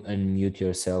unmute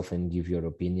yourself and give your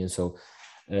opinion. So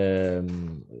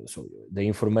so the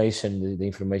information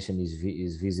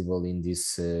is visible in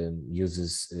this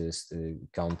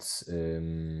UsageCounts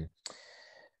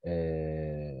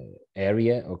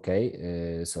area.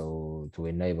 Okay, so to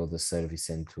enable the service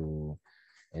and to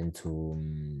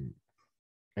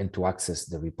access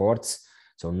the reports.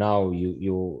 So now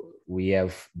we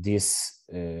have this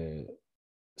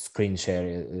screen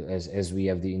share as we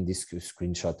have in this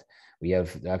screenshot. We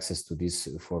have access to this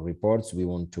for reports. We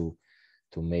want to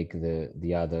make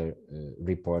the other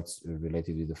reports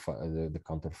related with the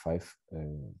counter 5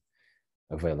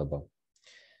 available.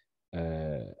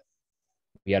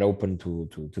 We are open to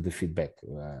the feedback.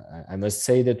 I must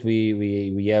say that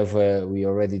we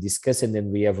already discussed, and then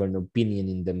we have an opinion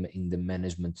in the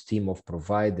management team of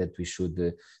Provide that we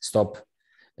should stop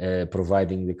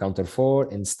providing the counter 4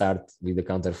 and start with the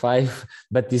counter 5.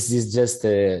 But this is just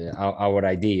our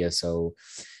idea. So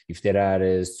if there are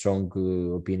a strong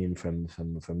opinion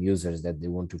from users that they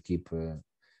want to keep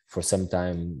for some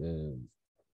time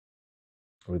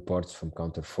reports from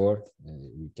counter 4,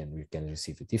 we can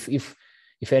receive it.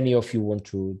 If any of you want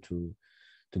to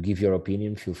give your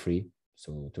opinion, feel free.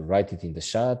 So to write it in the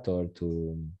chat or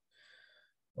to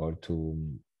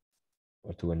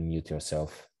unmute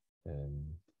yourself.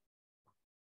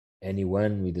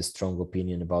 Anyone with a strong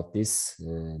opinion about this,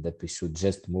 that we should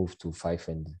just move to 5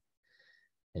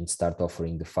 and start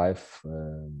offering the 5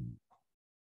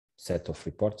 set of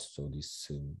reports. So this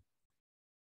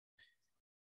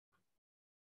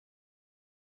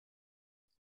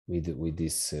with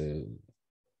these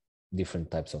different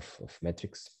types of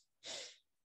metrics.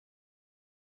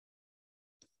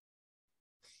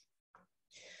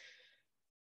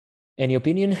 Any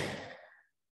opinion?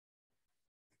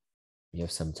 We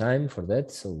have some time for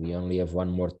that, so we only have one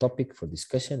more topic for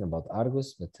discussion about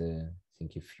ARGOS. But I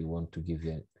think if you want to give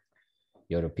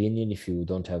your opinion, if you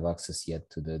don't have access yet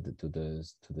to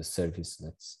the service,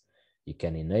 you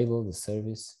can enable the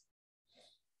service.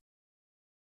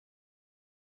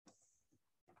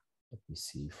 Let me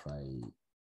see if I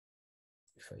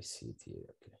see it here.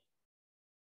 Okay.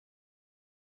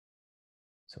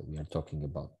 So we are talking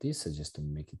about this, just to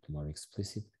make it more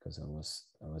explicit, because I was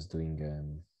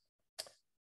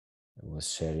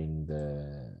sharing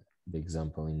the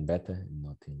example in beta,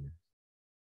 not in.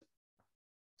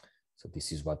 So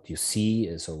this is what you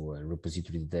see. So a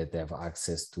repository that have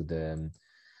access to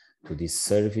this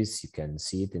service, you can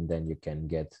see it, and then you can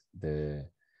get the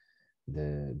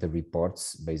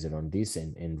reports based on this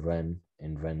and run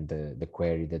the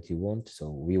query that you want. So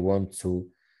we want to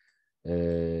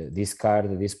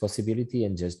discard this possibility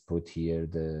and just put here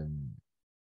the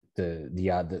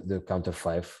counter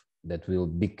 5 that will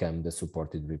become the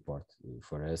supported report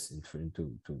for us and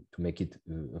to make it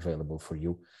available for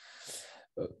you.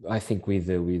 I think with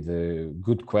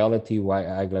good quality,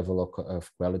 high level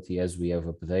of quality, as we have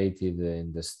updated,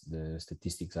 and the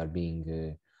statistics are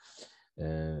being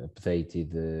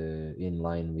updated in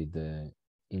line with the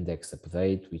index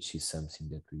update, which is something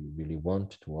that we really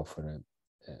want to offer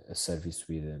a service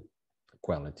with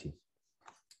quality.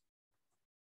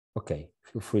 Okay,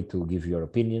 feel free to give your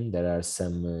opinion. There are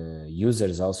some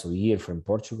users also here from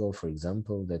Portugal, for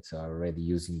example, that are already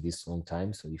using this long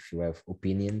time. So if you have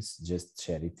opinions, just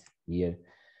share it here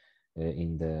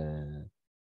in the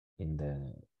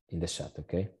chat.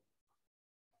 Okay.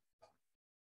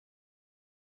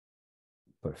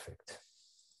 Perfect.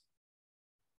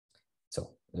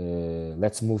 So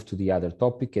let's move to the other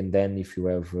topic, and then if you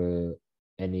have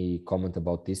any comment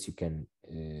about this, you can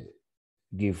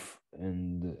give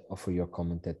and offer your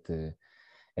comment at the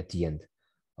end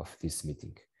of this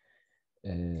meeting.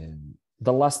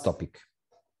 The last topic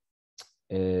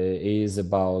is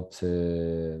about,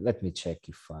 let me check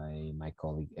if my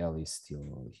colleague Ellie is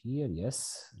still here.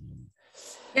 Yes.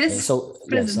 Yes. So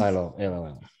yes, hello.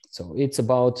 So it's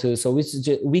about, so it's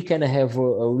just, we can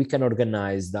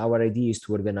organize, our idea is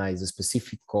to organize a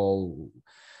specific call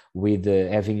with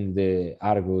having the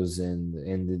ARGOS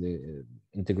and the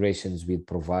integrations with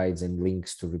provides and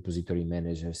links to repository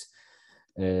managers.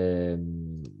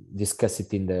 Discuss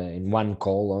it in one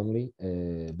call only,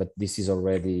 but this is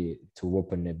already to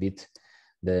open a bit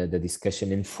the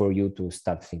discussion and for you to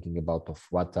start thinking about of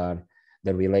what are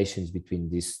the relations between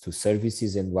these two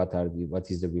services and what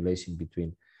is the relation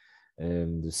between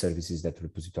the services that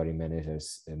repository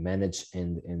managers manage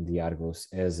and the ARGOS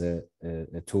as a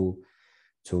tool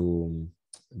to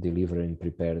deliver and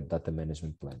prepare data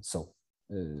management plans. So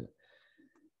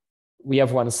we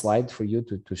have one slide for you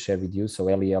to share with you. So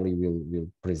Ellie will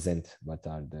present what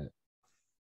are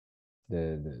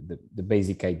the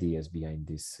basic ideas behind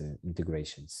these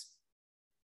integrations.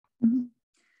 Mm-hmm.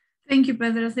 Thank you,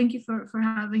 Pedro. Thank you for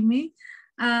having me.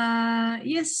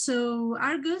 Yes, so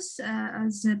ARGOS,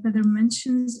 as Pedro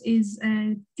mentions, is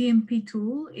a DMP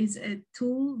tool, is a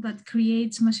tool that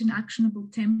creates machine actionable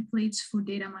templates for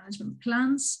data management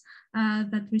plans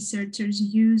that researchers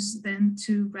use then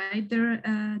to write their,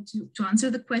 to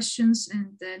answer the questions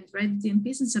and then write the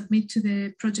DMPs and submit to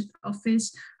the project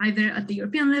office, either at the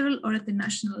European level or at the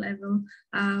national level,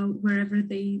 wherever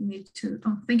they need to.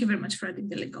 Oh, thank you very much for adding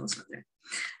the link also there.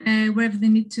 Wherever they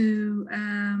need to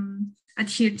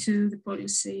adhere to the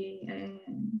policy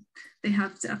they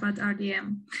have about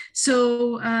RDM.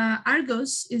 So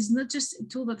ARGOS is not just a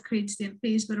tool that creates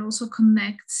DMPs, but also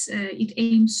connects, it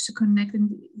aims to connect,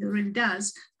 and it already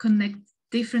does, connect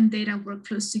different data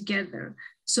workflows together.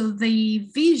 So the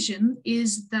vision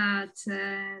is that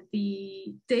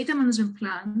the data management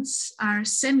plans are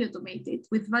semi-automated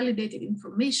with validated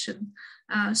information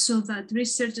so that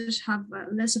researchers have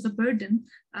less of a burden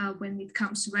when it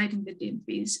comes to writing the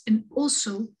DMPs, and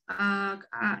also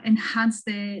enhance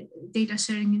the data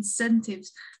sharing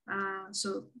incentives.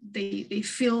 So they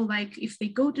feel like if they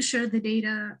go to share the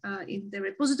data in the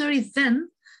repository, then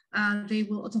they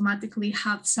will automatically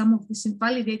have some of this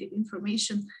validated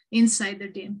information inside their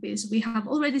DMPs. We have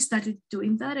already started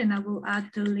doing that, and I will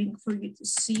add the link for you to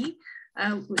see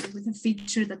with a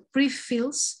feature that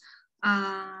pre-fills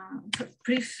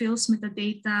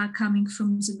metadata coming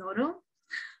from Zenodo.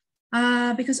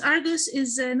 Because ARGOS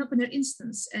is an OpenAIRE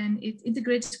instance and it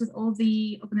integrates with all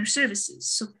the OpenAIRE services.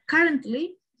 So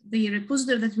currently, the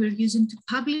repository that we're using to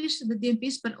publish the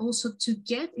DMPs, but also to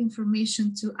get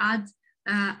information to add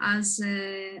as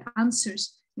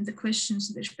answers in the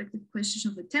questions, the respective questions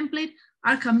of the template,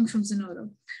 are coming from Zenodo.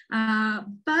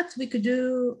 But we could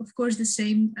do, of course, the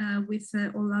same with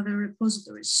all other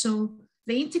repositories. So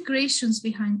the integrations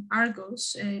behind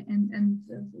ARGOS and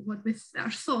what with our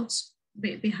thoughts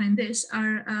behind this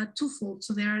are twofold.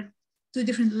 So there are two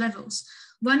different levels.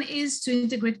 One is to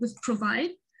integrate with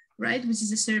Provide, right, which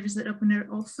is a service that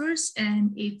OpenAIRE offers,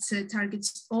 and it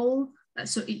targets all.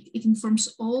 So it informs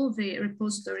all the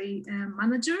repository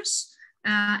managers,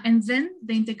 and then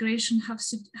the integration has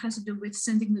to do with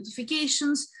sending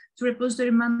notifications to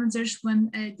repository managers when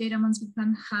a data management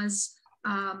plan has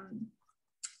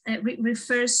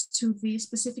refers to the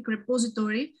specific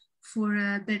repository for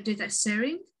their data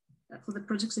sharing, for the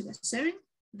project's data sharing.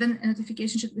 Then a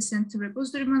notification should be sent to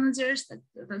repository managers.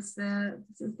 That's the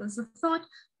thought,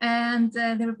 and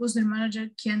the repository manager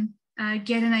can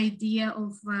get an idea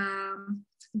of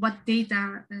what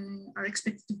data are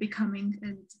expected to be coming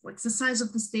and what's the size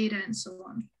of this data and so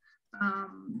on.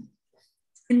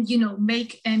 And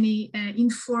make any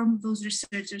inform those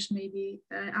researchers, maybe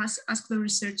ask the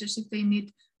researchers if they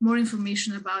need more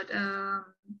information about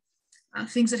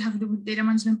things that have to do with data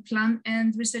management plan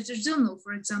and researchers don't know,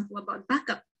 for example, about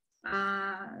backup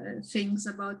things,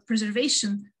 about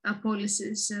preservation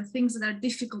policies, things that are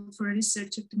difficult for a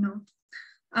researcher to know.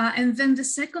 And then the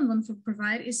second one for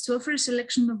Provide is to offer a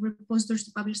selection of repositories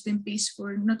to publish DMPs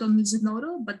for not only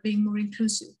Zenodo, but being more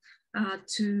inclusive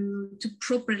to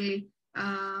properly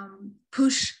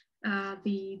push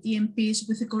the DMPs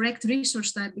with the correct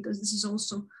resource type, because this is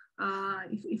also,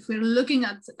 if we're looking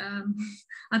at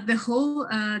the whole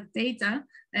data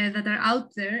that are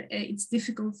out there, it's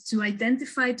difficult to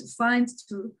identify, to find,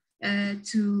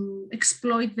 to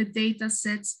exploit the data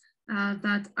sets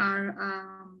that are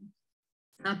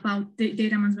about the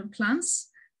data management plans.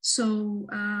 So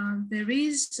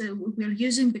we're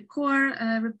using the core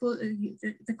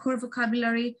the core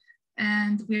vocabulary,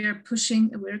 and we're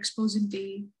exposing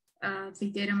the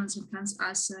data management plans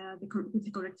as with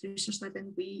the correct resource type,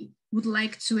 and we would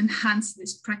like to enhance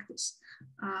this practice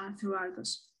through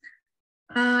ARGOS.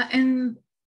 And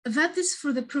that is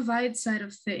for the provide side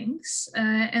of things,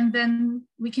 and then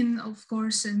we can, of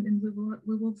course, and we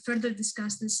will further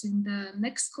discuss this in the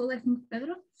next call, I think,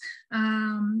 Pedro,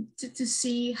 to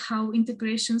see how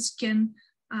integrations can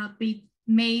be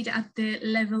made at the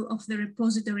level of the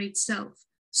repository itself.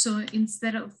 So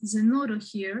instead of Zenodo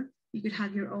here, you could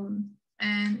have your own,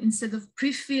 and instead of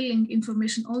pre-filling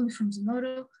information only from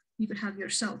Zenodo, you could have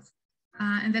yourself,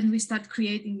 and then we start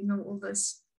creating, you know,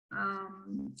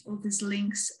 all these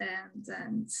links,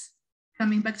 and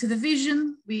coming back to the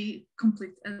vision, we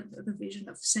complete the vision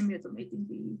of semi-automating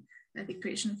the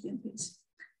creation of DMPs.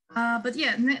 But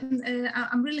yeah,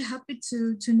 I'm really happy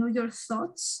to know your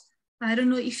thoughts. I don't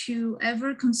know if you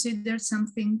ever considered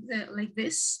something like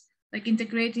this, like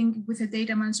integrating with a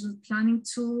data management planning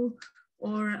tool,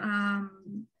 or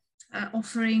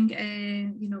offering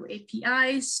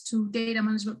APIs to data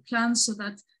management plans so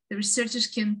that the researchers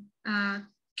can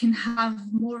have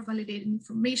more validated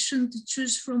information to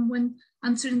choose from when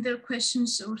answering their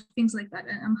questions or things like that.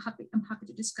 And I'm happy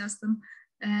to discuss them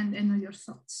and know your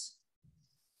thoughts.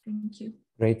 Thank you.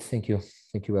 Great, thank you,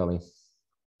 Ellie.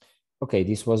 Okay,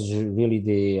 this was really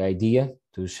the idea,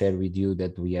 to share with you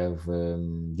that we have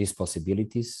these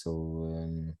possibilities. So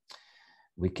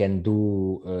we can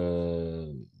do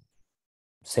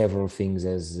several things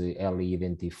as Ellie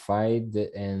identified,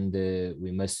 and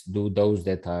we must do those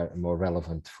that are more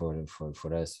relevant for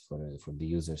us, for the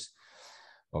users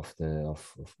of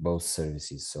both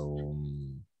services. So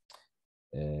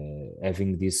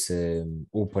having this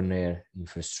OpenAIRE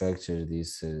infrastructure,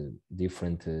 these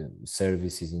different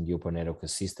services in the OpenAIRE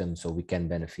ecosystem, so we can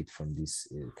benefit from this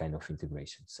kind of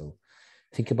integration. So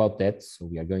think about that. So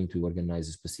we are going to organize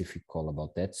a specific call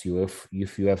about that. So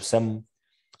if you have some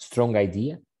strong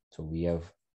idea, so we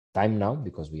have time now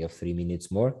because we have 3 minutes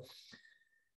more.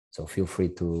 So feel free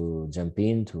to jump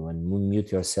in, to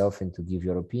unmute yourself and to give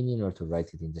your opinion, or to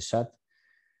write it in the chat.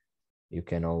 You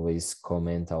can always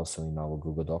comment also in our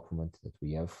Google document that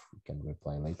we have. We can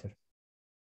reply later.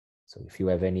 So if you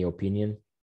have any opinion,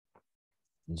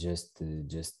 just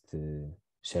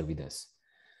share with us.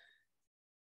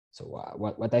 So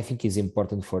what I think is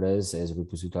important for us as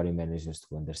repository managers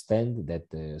to understand that,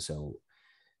 so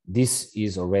this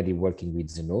is already working with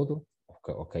Zenodo.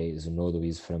 Okay, Zenodo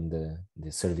is from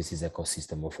the services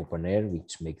ecosystem of OpenAIRE,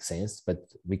 which makes sense, but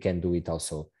we can do it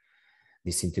also,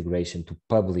 this integration, to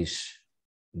publish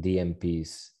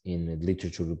DMPs in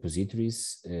literature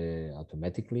repositories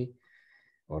automatically,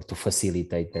 or to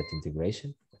facilitate that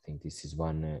integration. I think this is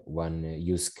one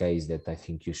use case that I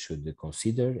think you should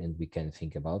consider, and we can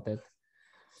think about that.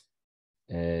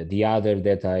 The other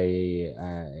that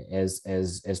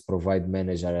as provide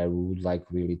manager, I would like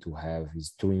really to have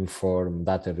is to inform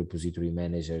data repository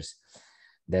managers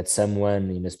that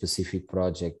someone in a specific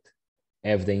project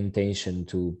have the intention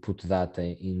to put data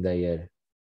in their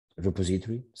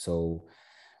repository, so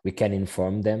we can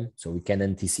inform them, so we can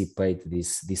anticipate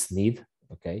this need.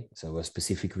 Okay, so a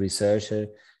specific researcher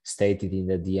stated in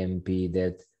the DMP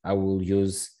that I will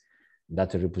use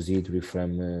data repository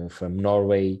from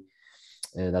Norway,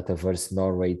 Dataverse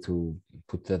Norway, to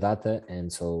put the data,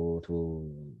 and so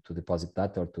to deposit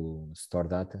data or to store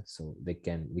data. So we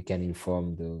can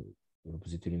inform the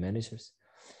repository managers,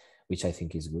 which I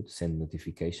think is good. Send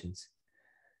notifications,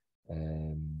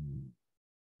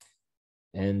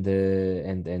 and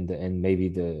maybe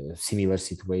the similar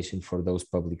situation for those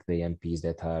public DMPs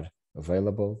that are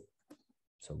available.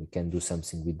 So we can do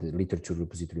something with the literature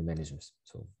repository managers.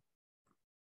 So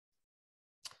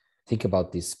think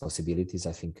about these possibilities.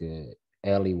 I think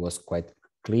Ellie was quite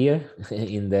clear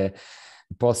in the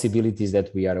possibilities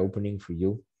that we are opening for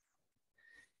you.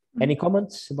 Any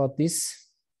comments about this?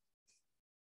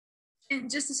 And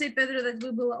just to say, Pedro, that we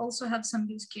will also have some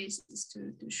use cases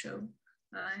to show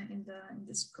in the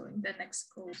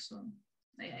next call. So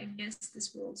I guess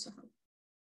this will also help.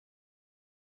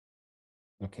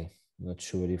 Okay, not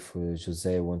sure if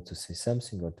Jose wants to say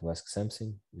something or to ask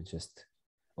something. You just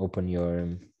open your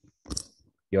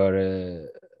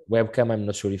webcam. I'm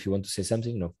not sure if you want to say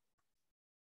something. No.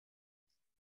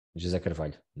 José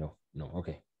Carvalho. No.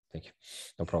 Okay. Thank you.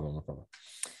 No problem.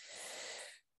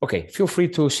 Okay, feel free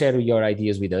to share your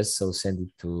ideas with us. So send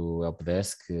it to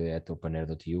helpdesk at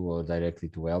OpenAIRE.eu or directly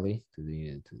to Ellie.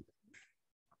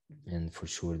 And for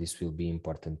sure, this will be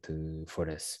important for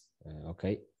us.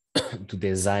 Okay, to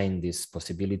design these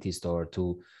possibilities, or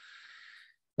to,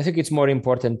 I think it's more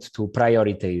important to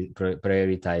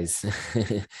prioritize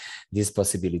these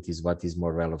possibilities. What is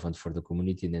more relevant for the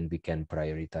community, and then we can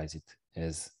prioritize it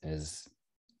as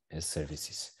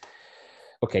services.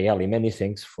 Okay, Ali, many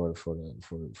thanks for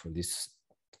this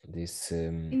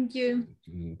Thank you.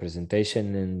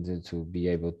 presentation, and to be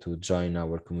able to join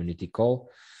our community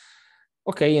call.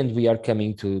 Okay, and we are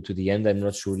coming to the end. I'm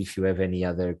not sure if you have any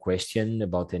other question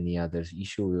about any other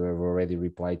issue. We have already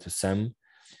replied to some,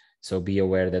 so be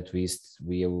aware that we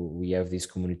have these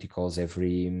community calls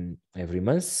every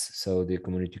month. So the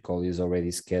community call is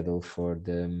already scheduled for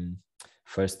the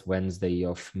first Wednesday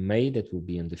of May. That will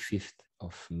be on the 5th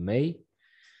of May.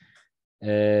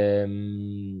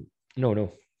 No,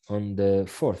 on the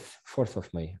 4th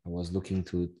of May. I was looking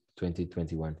to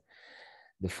 2021.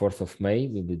 The 4th of May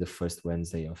will be the first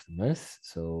Wednesday of the month.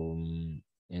 So,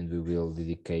 and we will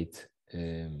dedicate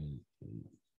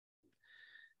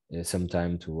some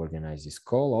time to organize this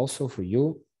call also for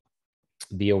you.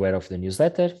 Be aware of the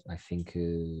newsletter. I think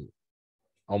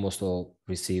almost all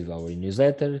receive our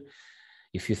newsletter.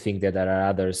 If you think that there are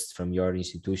others from your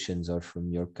institutions or from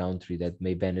your country that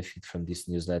may benefit from this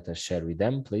newsletter, share with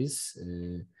them, please.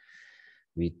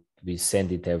 We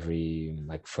send it every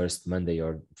first Monday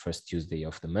or first Tuesday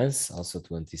of the month, also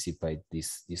to anticipate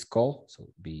this call. So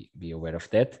be aware of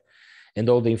that. And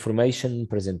all the information,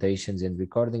 presentations, and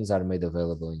recordings are made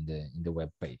available in the web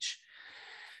page.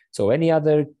 So any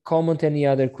other comment, any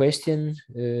other question?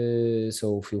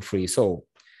 So feel free. So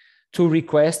 2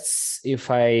 requests, if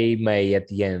I may, at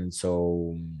the end.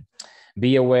 So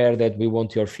be aware that we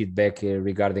want your feedback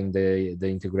regarding the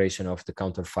integration of the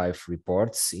Counter 5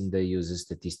 reports in the user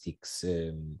statistics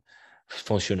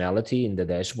functionality in the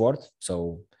dashboard.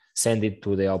 So send it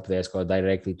to the help desk or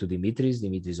directly to Dimitris.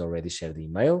 Dimitris already shared the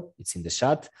email. It's in the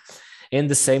chat. And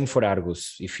the same for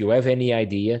ARGOS. If you have any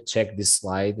idea, check this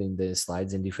slide in the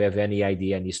slides. And if you have any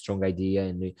idea, any strong idea,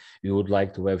 and you would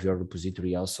like to have your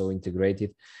repository also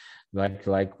integrated,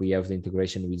 like we have the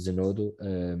integration with Zenodo,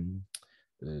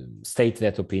 state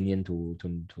that opinion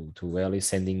to Ellie,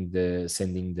 sending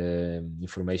the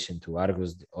information to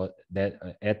ARGOS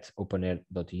at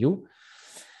OpenAIRE.eu.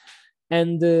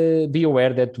 And be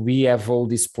aware that we have all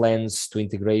these plans to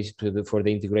integrate for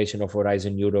the integration of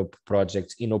Horizon Europe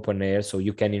projects in OpenAIRE, so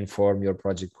you can inform your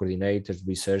project coordinators,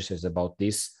 researchers about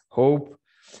this. Hope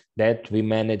that we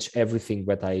manage everything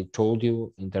that I told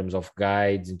you in terms of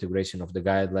guides, integration of the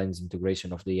guidelines,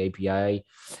 integration of the API,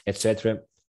 etc.,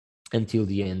 until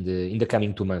the end in the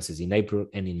coming 2 months, in April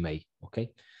and in May.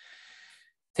 Okay.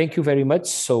 Thank you very much.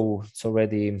 So it's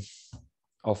already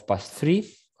 3:30,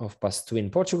 2:30 in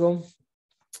Portugal,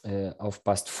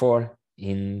 4:30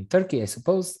 in Turkey, I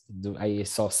suppose. I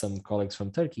saw some colleagues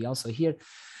from Turkey also here.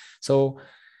 So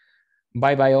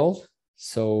bye all.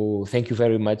 So thank you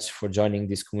very much for joining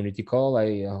this community call.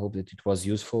 I hope that it was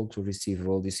useful to receive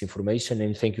all this information,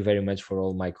 and thank you very much for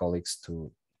all my colleagues to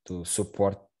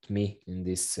support me in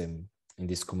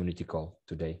this community call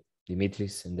today.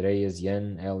 Dimitris, Andreas,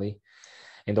 Jan, Ellie,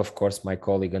 and of course my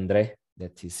colleague Andre,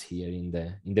 that is here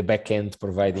in the back end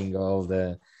providing all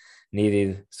the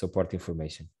needed support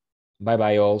information.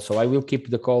 Bye all. So I will keep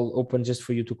the call open just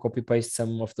for you to copy paste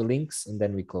some of the links, and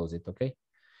then we close it. Okay.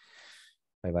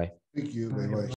 Bye. Thank you. Bye.